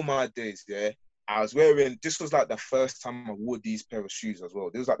all my days, yeah. I was wearing. This was like the first time I wore these pair of shoes as well.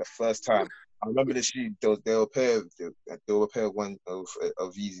 This was like the first time. I remember the shoes. They were a pair of one of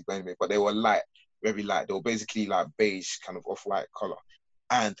Yeezy, but anyway, but they were light. very light. They were basically like beige, kind of off-white color.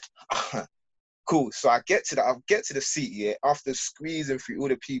 And cool. So I get to the seat, yeah, after squeezing through all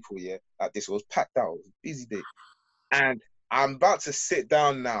the people, yeah, like this. It was packed out. It was a busy day. And I'm about to sit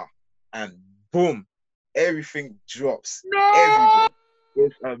down now, and boom, everything drops. No! Everything.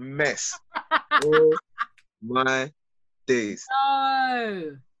 It's a mess. Oh my days.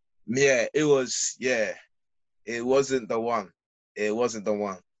 No. Yeah, it was, yeah. It wasn't the one. It wasn't the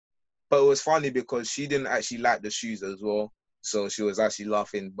one. But it was funny because she didn't actually like the shoes as well. So she was actually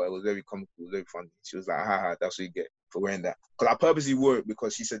laughing, but it was very comical, it was very funny. She was like, haha, that's what you get for wearing that. Because I purposely wore it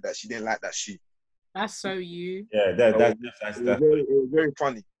because she said that she didn't like that shoe. That's so you. Yeah, It was very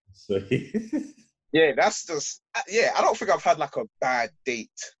funny. So Yeah, that's just, yeah, I don't think I've had like a bad date,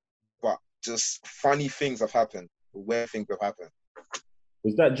 but just funny things have happened, weird things have happened.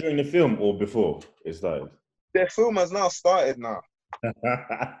 was that during the film or before it started? The film has now started now.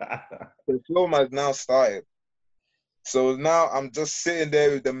 The film has now started. So now I'm just sitting there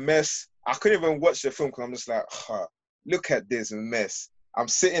with the mess. I couldn't even watch the film because I'm just like, look at this mess. I'm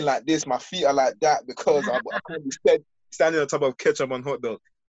sitting like this. My feet are like that because I can't be standing on top of ketchup and hot dog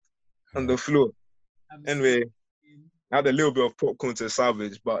on the floor. Anyway, I had a little bit of popcorn to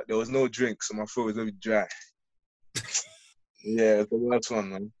salvage, but there was no drink, so my throat was very dry. Yeah, it's the worst one,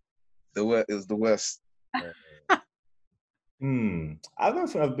 man. It was the worst. I don't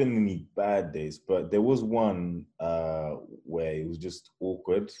think I've been in any bad days, but there was one where it was just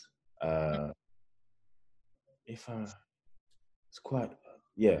awkward. It's quite,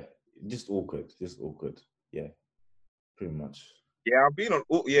 just awkward, yeah, pretty much. Yeah,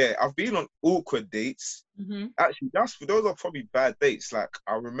 I've been on awkward dates. Mm-hmm. Actually, those are probably bad dates. Like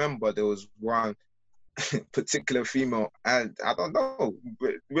I remember there was one particular female, and I don't know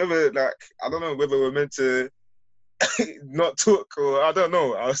whether we're meant to not talk or I don't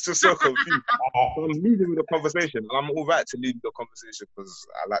know. I was just so confused. So I'm leading with the conversation, and I'm all right to lead the conversation because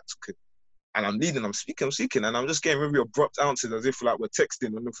I like to cook. And I'm leading, I'm speaking, and I'm just getting very abrupt answers as if like we're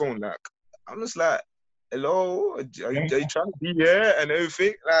texting on the phone. Like I'm just like, hello, are you trying to be here and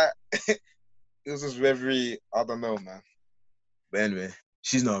everything? Like it was just very, I don't know, man. But anyway,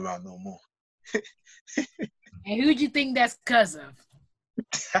 she's not around no more. And who'd you think that's cuz of?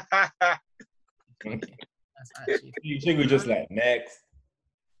 You think we're just like next?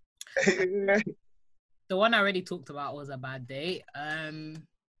 The one I already talked about was a bad date.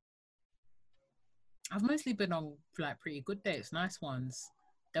 I've mostly been on like pretty good dates, nice ones.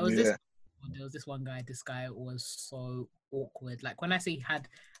 There was this one guy. This guy was so awkward. Like when I say he had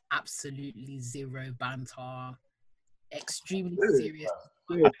absolutely zero banter, extremely serious.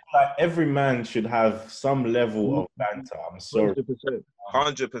 I feel like every man should have some level of banter. I'm sorry.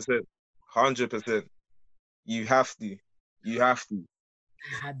 100%. You have to.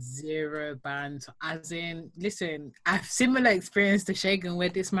 I had zero banter. As in, listen, I have similar experience to Shagan where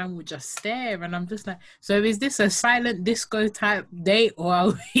this man would just stare and I'm just like, so is this a silent disco type date or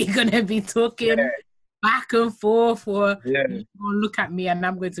are we gonna be talking back and forth or you're gonna look at me and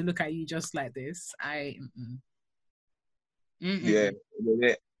I'm going to look at you just like this? And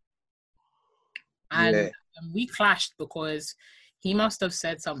we clashed because he must have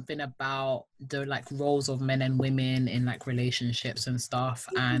said something about the like roles of men and women in like relationships and stuff.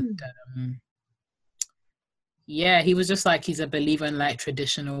 And he was just like, he's a believer in like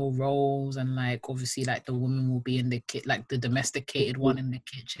traditional roles and like obviously like the woman will be in the like the domesticated one in the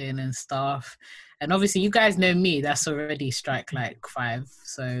kitchen and stuff. And obviously you guys know me, that's already strike like 5.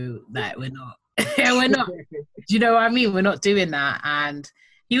 So that we're not, do you know what I mean? We're not doing that. And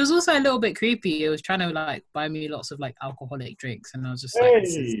he was also a little bit creepy. He was trying to like buy me lots of like alcoholic drinks, and I was just like,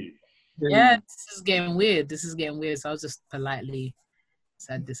 this is getting weird. So I was just politely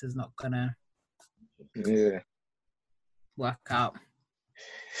said, this is not gonna work out.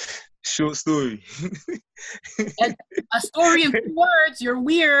 Short story. A story in 2 words. You're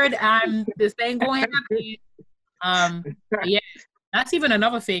weird, and this ain't going to happen. Yeah, that's even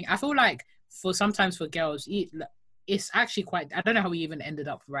another thing. I feel like sometimes for girls, it's actually quite, I don't know how we even ended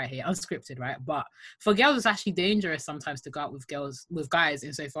up right here, unscripted, right? But for girls, it's actually dangerous sometimes to go out with guys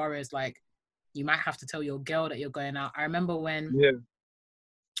insofar as like, you might have to tell your girl that you're going out. I remember when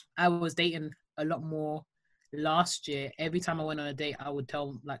I was dating a lot more last year, every time I went on a date, I would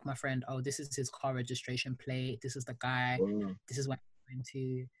tell like my friend, oh, this is his car registration plate. This is the guy. This is what I'm going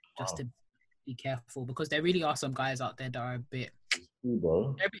to, just to be careful because there really are some guys out there that are a bit, they're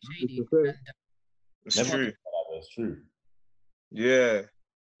a bit shady. It's true. That's true. Yeah.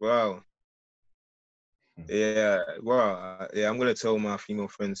 Wow. Yeah. Wow. Yeah. I'm gonna tell my female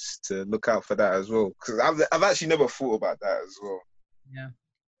friends to look out for that as well because I've actually never thought about that as well. Yeah.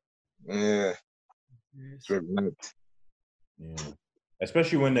 Yeah. It's very relaxed. Yeah.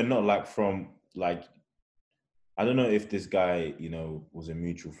 Especially when they're not like from like, I don't know if this guy, you know, was a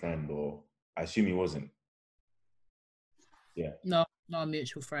mutual friend, or I assume he wasn't. Yeah. No, not a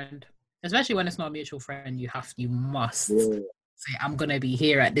mutual friend. Especially when it's not a mutual friend, you must say, I'm gonna be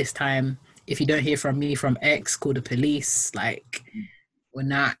here at this time. If you don't hear from me from X, call the police. Like, we're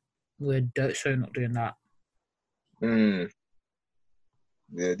not doing that.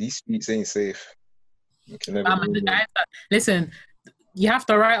 Yeah, these streets ain't safe. You can never The guys that, listen, you have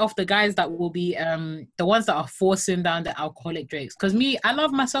to write off the guys that will be the ones that are forcing down the alcoholic drinks. Because me, I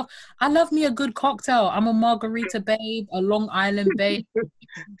love myself. I love me a good cocktail. I'm a margarita babe, a Long Island babe.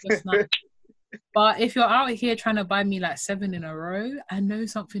 But if you're out here trying to buy me like 7 in a row, I know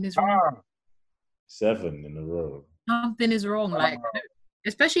something is wrong. 7 in a row. Something is wrong. Like,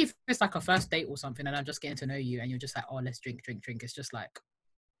 especially if it's like a first date or something and I'm just getting to know you and you're just like, oh, let's drink. It's just like...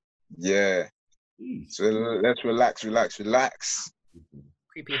 Yeah. So let's relax.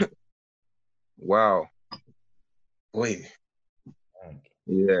 Creepy. Wow. Boy.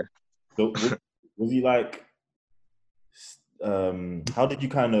 Yeah. So was he like, how did you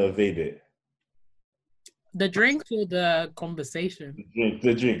kind of evade it? The drinks or the conversation?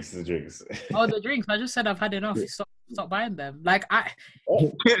 The drinks. Oh, the drinks. I just said I've had enough. Stop buying them. Like,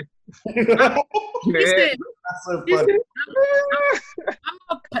 Listen, that's so funny.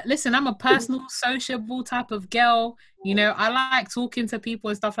 I'm a personal, sociable type of girl. You know, I like talking to people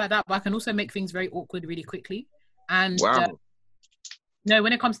and stuff like that, but I can also make things very awkward really quickly. And wow. No,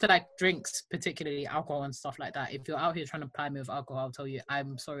 when it comes to like drinks, particularly alcohol and stuff like that, if you're out here trying to ply me with alcohol, I'll tell you,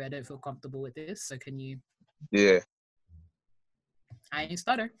 I'm sorry, I don't feel comfortable with this. So can you? Yeah. I ain't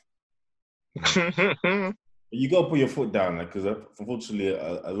stutter. You gotta put your foot down, like, because unfortunately,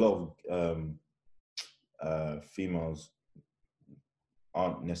 a lot of females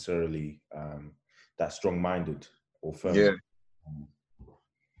aren't necessarily that strong-minded or firm. Yeah.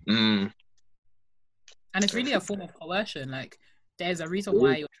 And it's really a form of coercion. Like, there's a reason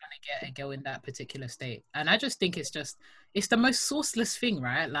why you're trying to get a girl in that particular state. And I just think it's the most sourceless thing,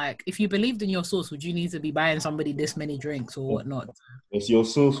 right? Like, if you believed in your source, would you need to be buying somebody this many drinks or whatnot? Yes, your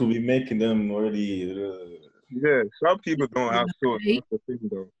source will be making them already. Yeah, some people don't have source. That's the thing,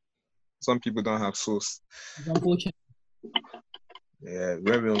 though. Some people don't have source. It's unfortunate. Yeah,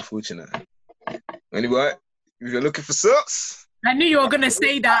 very unfortunate. Anyway, if you're looking for source, I knew you were gonna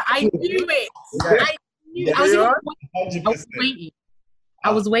say that. I knew it. Yeah.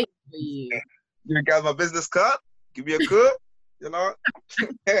 I was waiting for you. You got my business card? Give me a call. You know.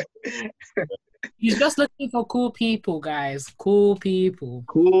 You're just looking for cool people, guys. Cool people.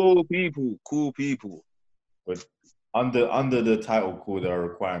 But under the title called there are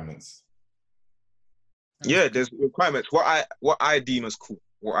requirements. Yeah, there's requirements. What I deem as cool.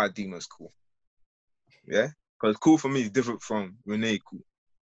 Yeah, because cool for me is different from Renee cool.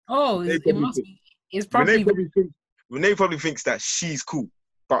 Oh, it must be. It's probably Renee probably thinks that she's cool,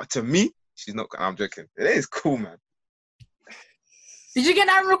 but to me, she's not. I'm joking. It is cool, man. Did you get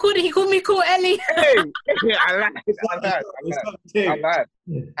that recording? He called me cool, Ellie. Hey,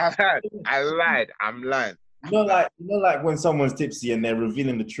 I lied. I'm lying. You know, like when someone's tipsy and they're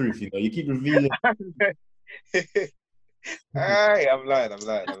revealing the truth. You know, you keep revealing. Hey, I'm lying. That's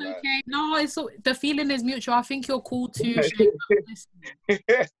okay. No, it's the feeling is mutual. I think you're cool too.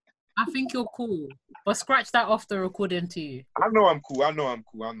 I think you're cool, but scratch that off the recording too. I know I'm cool.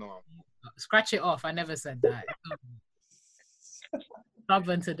 Scratch it off. I never said that.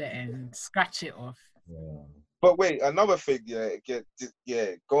 Stubborn to the end. Scratch it off. Yeah. But wait, another thing,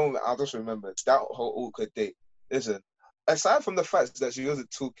 going. I just remember that whole awkward date. Listen, aside from the fact that she wasn't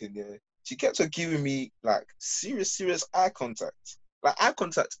talking, she kept on giving me like serious eye contact. Like, eye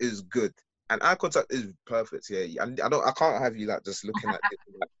contact is good, and eye contact is perfect. Yeah, I can't have you like just looking at it.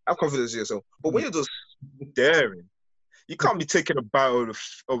 Like, have confidence in yourself. But when you're just staring, you can't be taking a bite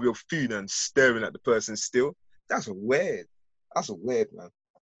of your food and staring at the person still. That's weird. Man.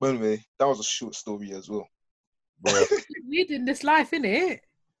 But anyway, that was a short story as well. Weird in this life, innit?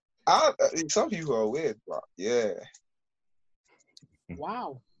 Some people are weird, but yeah.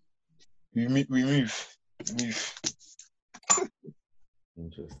 Wow. We move.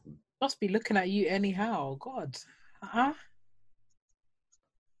 Interesting. Must be looking at you anyhow. God.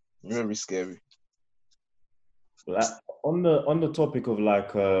 Very scary. But on the topic of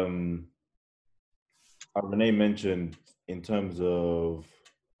like Renee mentioned in terms of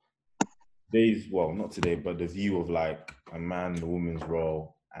today's, well, not today, but the view of like a man and a woman's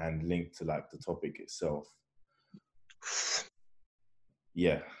role and linked to like the topic itself.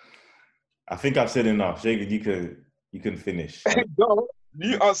 Yeah, I think I've said enough. Jacob, you can finish. No,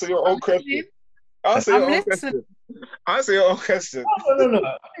 you answer your own question. Answer I'm your own listening. question. Answer your own question. No. I didn't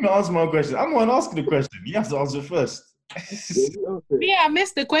even answer my question. I'm the one asking the question. You have to answer first. Yeah, I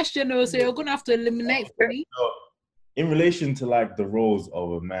missed the question though, so you're gonna have to eliminate for me. In relation to like the roles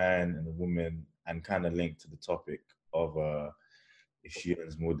of a man and a woman, and kind of linked to the topic of if she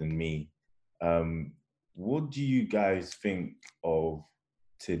earns more than me, what do you guys think of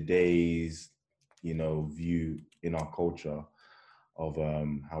today's, view in our culture of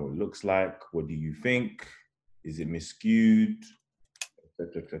how it looks like? What do you think? Is it miscued,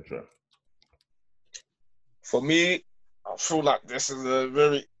 etc., etc.? For me, I feel like this is a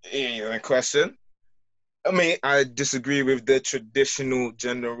very easy question. I mean, I disagree with the traditional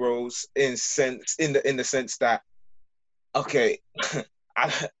gender roles in the sense that, okay,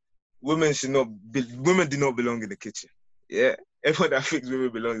 I, women do not belong in the kitchen. Yeah, everyone that thinks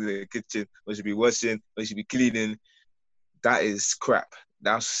women belong in the kitchen, or should be washing, or should be cleaning, that is crap.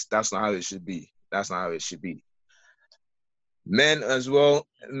 That's not how it should be. That's not how it should be. Men as well.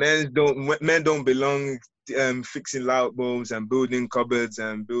 Men don't belong fixing light bulbs and building cupboards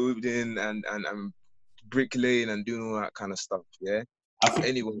and building and bricklaying and doing all that kind of stuff. Yeah, I think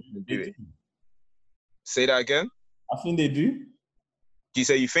anyone can do it. Say that again. I think they do. Do you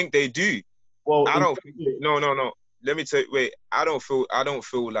say you think they do? Well, I don't think. No. Let me tell you. Wait. I don't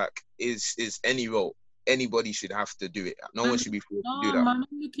feel like is any role anybody should have to do it. No one should be forced to do that. I'm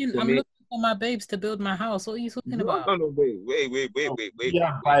looking for my babes to build my house. What are you talking about? No. Wait.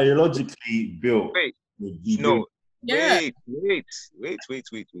 Yeah, biologically built. Wait. No. Yeah.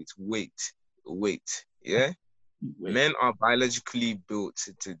 Wait. Yeah. Men are biologically built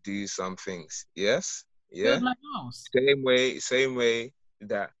to do some things. Yes. Yeah. Build my house. Same way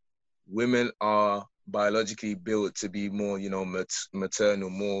that women are biologically built to be more, maternal,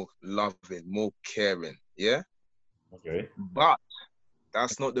 more loving, more caring. Yeah. Okay. But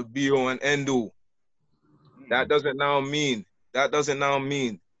that's not the be all and end all. That doesn't now mean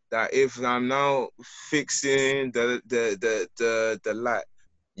that if I'm now fixing the light,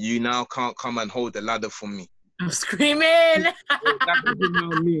 you now can't come and hold the ladder for me. I'm screaming.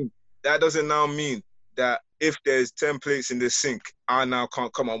 That doesn't now mean that if there's 10 plates in the sink, I now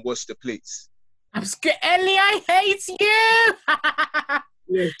can't come and wash the plates. I'm scared. Ellie, I hate you.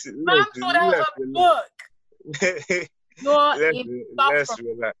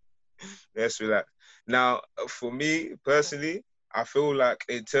 Let's relax. Now, for me personally, I feel like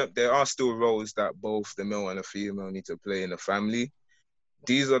there are still roles that both the male and the female need to play in the family.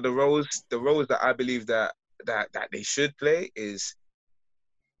 These are the roles that I believe that they should play is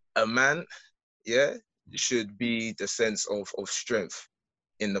a man, yeah, should be the sense of strength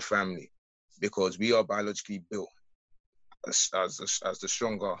in the family, because we are biologically built as the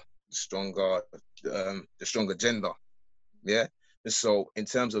stronger gender, yeah. So in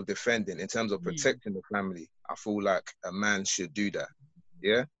terms of defending, in terms of protecting the family, I feel like a man should do that,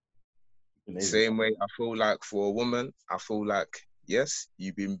 yeah. Same way I feel like for a woman, I feel like, yes,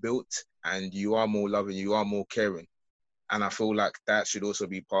 you've been built and you are more loving, you are more caring, and I feel like that should also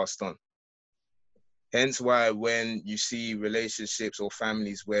be passed on. Hence why when you see relationships or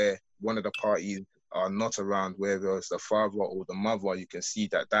families where one of the parties are not around, whether it's the father or the mother, you can see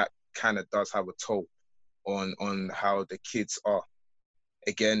that kind of does have a toll on how the kids are.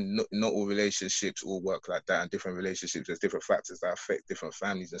 Again, not all relationships all work like that, and different relationships, there's different factors that affect different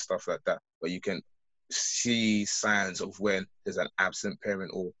families and stuff like that. But you can see signs of when there's an absent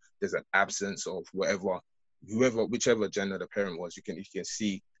parent or there's an absence of whichever gender the parent was. You can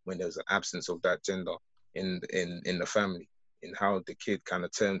see when there's an absence of that gender in the family, in how the kid kind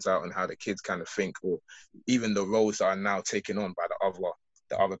of turns out and how the kids kind of think, or even the roles that are now taken on by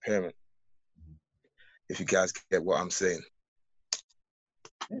the other parent. If you guys get what I'm saying.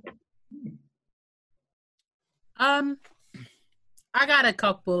 I got a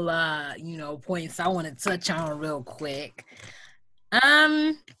couple points I want to touch on real quick.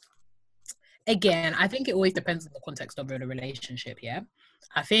 Again, I think it always depends on the context of the relationship, yeah.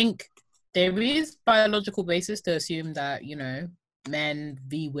 I think there is biological basis to assume that, men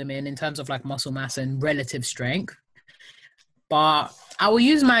v women in terms of like muscle mass and relative strength. But I will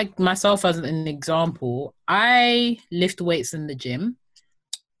use myself as an example. I lift weights in the gym.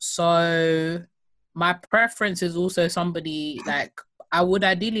 So my preference is also somebody like, I would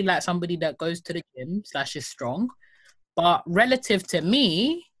ideally like somebody that goes to the gym / is strong. But relative to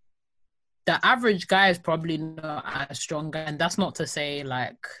me, the average guy is probably not as strong. And that's not to say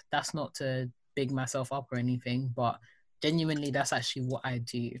that's not to big myself up or anything, but genuinely that's actually what I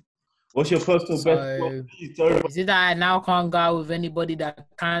do. What's your personal best? Is it that I now can't go out with anybody that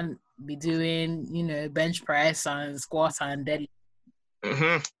can't be doing, bench press and squat and deadlift?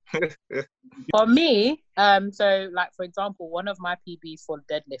 For me, so like for example, one of my PBs for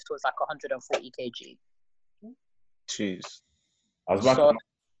deadlift was like 140 kg. Jeez. I was about So,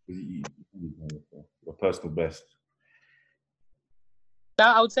 your personal best.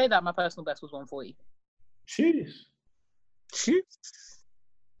 that I would say that my personal best was 140. Jeez.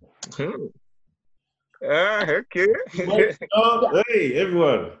 Okay. Oh, hey,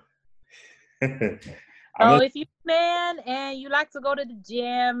 everyone. So if you man and you like to go to the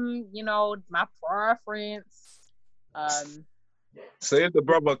gym, you know, my preference. So if the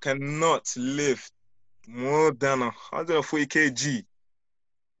brother cannot lift more than 140 kg,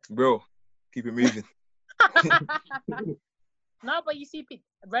 bro, keep it moving. No, but you see,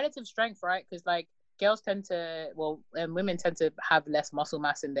 relative strength, right? Because like girls tend to, women tend to have less muscle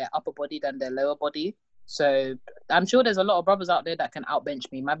mass in their upper body than their lower body. So I'm sure there's a lot of brothers out there that can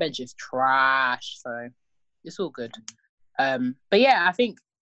outbench me. My bench is trash, so it's all good. But yeah, I think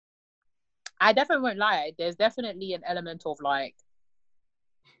I definitely won't lie. There's definitely an element of like,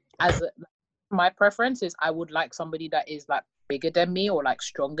 my preference is I would like somebody that is like bigger than me or like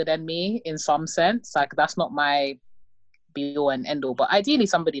stronger than me in some sense. Like that's not my be all and end all, but ideally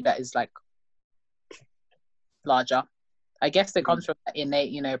somebody that is like larger. I guess it comes from that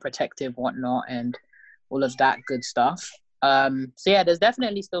innate, you know, protective whatnot and all of that good stuff. So yeah, there's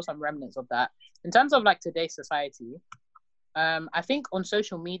definitely still some remnants of that. In terms of like today's society, I think on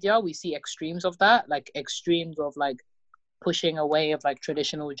social media we see extremes of that, like extremes of like pushing away of like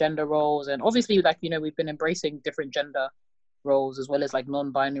traditional gender roles, and obviously like, you know, we've been embracing different gender roles as well as like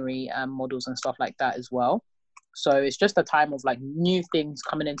non-binary models and stuff like that as well. So it's just a time of like new things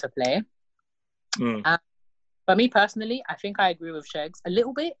coming into play. For me personally, I think I agree with Shegs a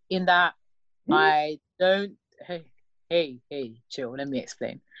little bit in that I don't. Hey, chill. Let me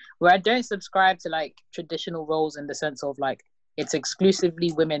explain. Where I don't subscribe to like traditional roles in the sense of like it's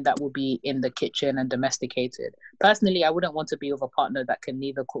exclusively women that will be in the kitchen and domesticated. Personally, I wouldn't want to be with a partner that can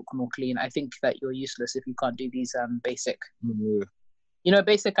neither cook nor clean. I think that you're useless if you can't do these basic, you know,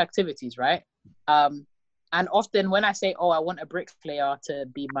 basic activities, right? And often when I say, oh, I want a bricklayer to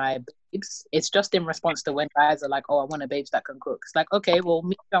be my babes, it's just in response to when guys are like, oh, I want a babes that can cook. It's like, okay, well,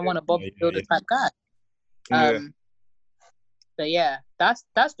 me, I want a Bob Builder type guy. So yeah, that's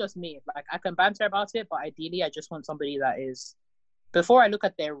just me. Like I can banter about it, but ideally I just want somebody that is, before I look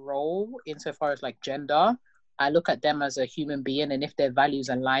at their role insofar as like gender, I look at them as a human being and if their values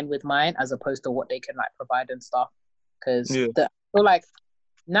align with mine as opposed to what they can like provide and stuff. Because I feel like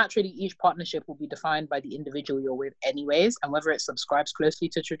naturally each partnership will be defined by the individual you're with anyways, and whether it subscribes closely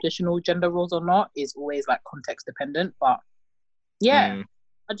to traditional gender roles or not is always like context dependent. But yeah,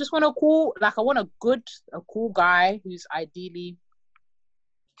 I just want I want a cool guy who's ideally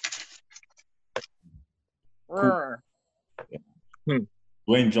cool.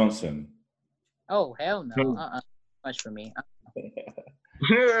 Dwayne Johnson. Oh hell no. Much for me.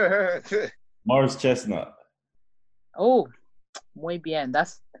 Morris Chestnut. Oh, muy bien.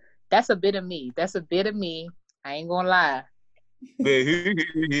 That's a bit of me. That's a bit of me. I ain't gonna lie.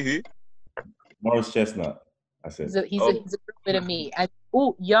 Morris Chestnut. I said he's a bit of me. And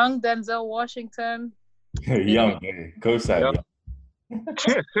young Denzel Washington. Young, co-side.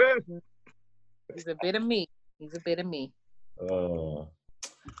 He's a bit of me. He's a bit of me.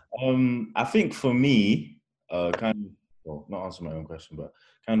 I think for me, kind of, well, not answer my own question, but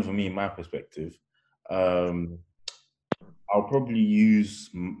kind of for me, my perspective, I'll probably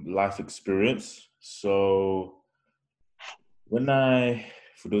use life experience. So for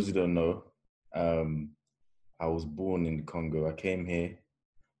those who don't know, I was born in the Congo. I came here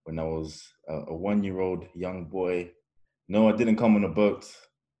when I was a 1-year-old young boy. No, I didn't come on a boat.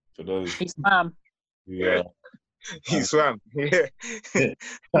 For those he swam. Yeah. He swam. Yeah. Try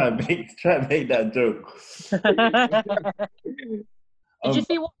and make that joke. Did you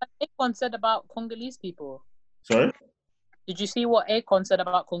see what Akon said about Congolese people? Sorry? Did you see what Akon said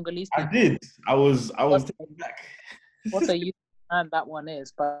about Congolese people? I did. I was taken back. What a youth man that one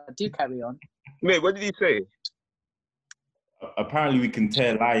is, but do carry on. Wait, what did he say? Apparently we can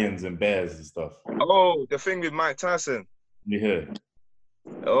tear lions and bears and stuff. Oh, the thing with Mike Tyson. You heard?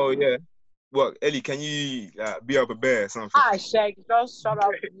 Oh yeah. What, Ellie? Can you be up a bear or something? Ah, Shag, just shut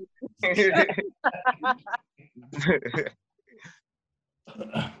up.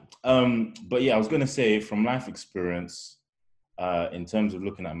 But yeah, I was gonna say from life experience, in terms of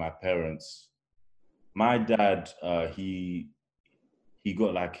looking at my parents, my dad, he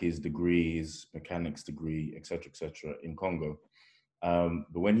got like his degree, his mechanics degree, etc., in Congo. But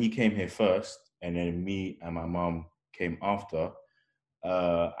when he came here first, and then me and my mom came after,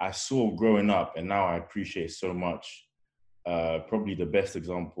 I saw growing up, and now I appreciate so much probably the best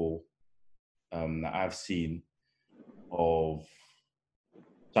example that I've seen of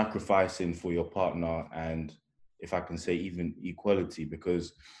sacrificing for your partner, and if I can say even equality,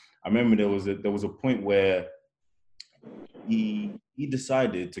 because I remember there was a point where he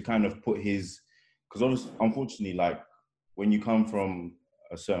decided to kind of put his, because unfortunately, like when you come from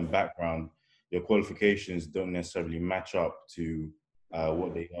a certain background, your qualifications don't necessarily match up to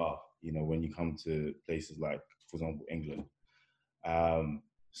what they are, you know, when you come to places like, for example, England.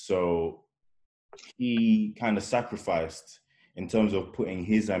 So he kind of sacrificed in terms of putting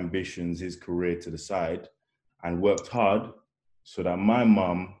his ambitions, his career to the side, and worked hard so that my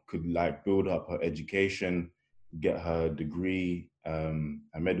mom could like build up her education, get her degree, a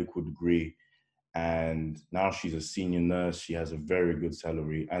medical degree. And now she's a senior nurse. She has a very good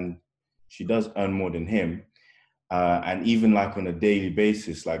salary and she does earn more than him. And even like on a daily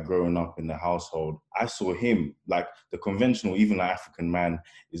basis, like growing up in the household, I saw him like the conventional, even like African man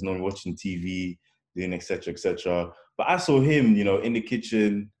is not watching TV, doing et cetera, but I saw him, you know, in the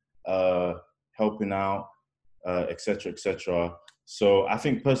kitchen, helping out, et cetera. So I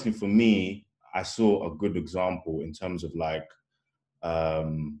think personally for me, I saw a good example in terms of like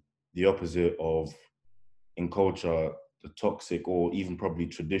the opposite of in culture, the toxic or even probably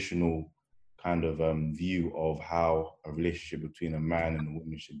traditional kind of view of how a relationship between a man and a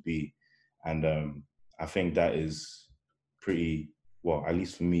woman should be. And I think that is pretty, well, at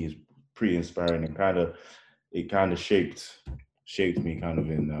least for me, is pretty inspiring and it kind of shaped me kind of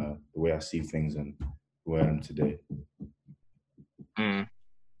in the way I see things and where I am today. Mm.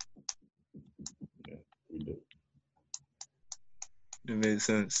 Yeah, we do. It makes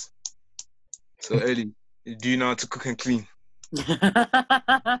sense. So Ellie, do you know how to cook and clean?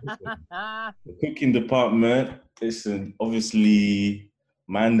 The cooking department, listen, obviously,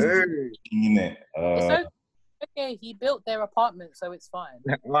 man's in it. It's okay. He built their apartment, so it's fine.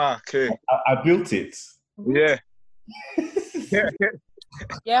 Okay. I built it. Yeah.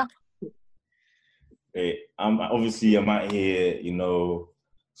 Yeah. Hey, I'm out here, you know,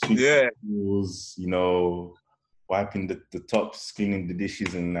 schools, you know, wiping the tops, cleaning the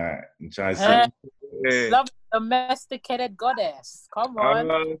dishes and that, and trying to love domesticated goddess. Come on.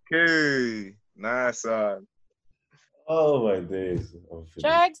 Okay. Nice. Oh my days.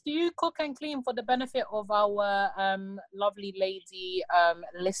 Jags, do you cook and clean for the benefit of our lovely lady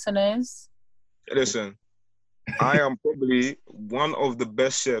listeners? Listen, I am probably one of the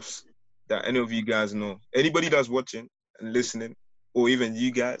best chefs that any of you guys know. Anybody that's watching and listening, or even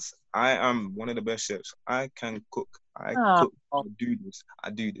you guys, I am one of the best chefs. I can cook. I cook. I do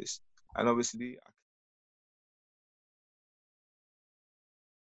this. And obviously, I